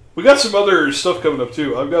 We got some other stuff coming up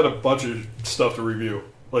too. I've got a bunch of stuff to review.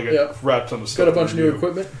 Like a Yeah. crap ton of stuff. Got a bunch to of new review.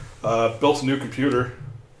 equipment. Built a new computer.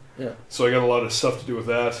 Yeah. So I got a lot of stuff to do with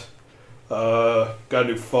that. Got a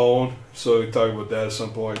new phone, so we can talk about that at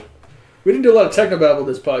some point. We didn't do a lot of Technobabble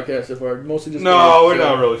this podcast so far. Mostly just... No, we're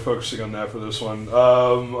not really focusing on that for this one.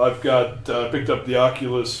 I've got picked up the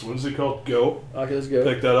Oculus. What is it called? Go. Oculus Go.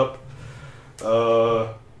 Picked that up.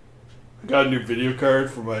 Got a new video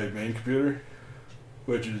card for my main computer,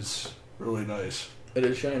 which is really nice. It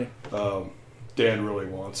is shiny. Dan really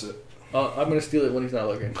wants it. I'm going to steal it when he's not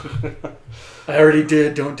looking. I already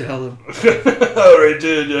did. Don't tell him. I already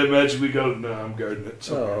did. I magically go. No, I'm guarding it.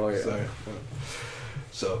 Oh, yeah.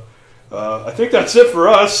 So, I think that's it for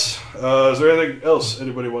us. Is there anything else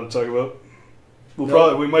anybody want to talk about?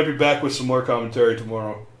 No. We might be back with some more commentary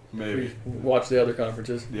tomorrow. Maybe. We watch the other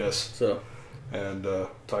conferences. Yes. So, And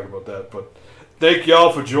talk about that. But thank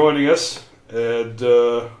y'all for joining us. And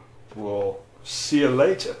we'll see you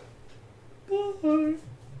later. bye.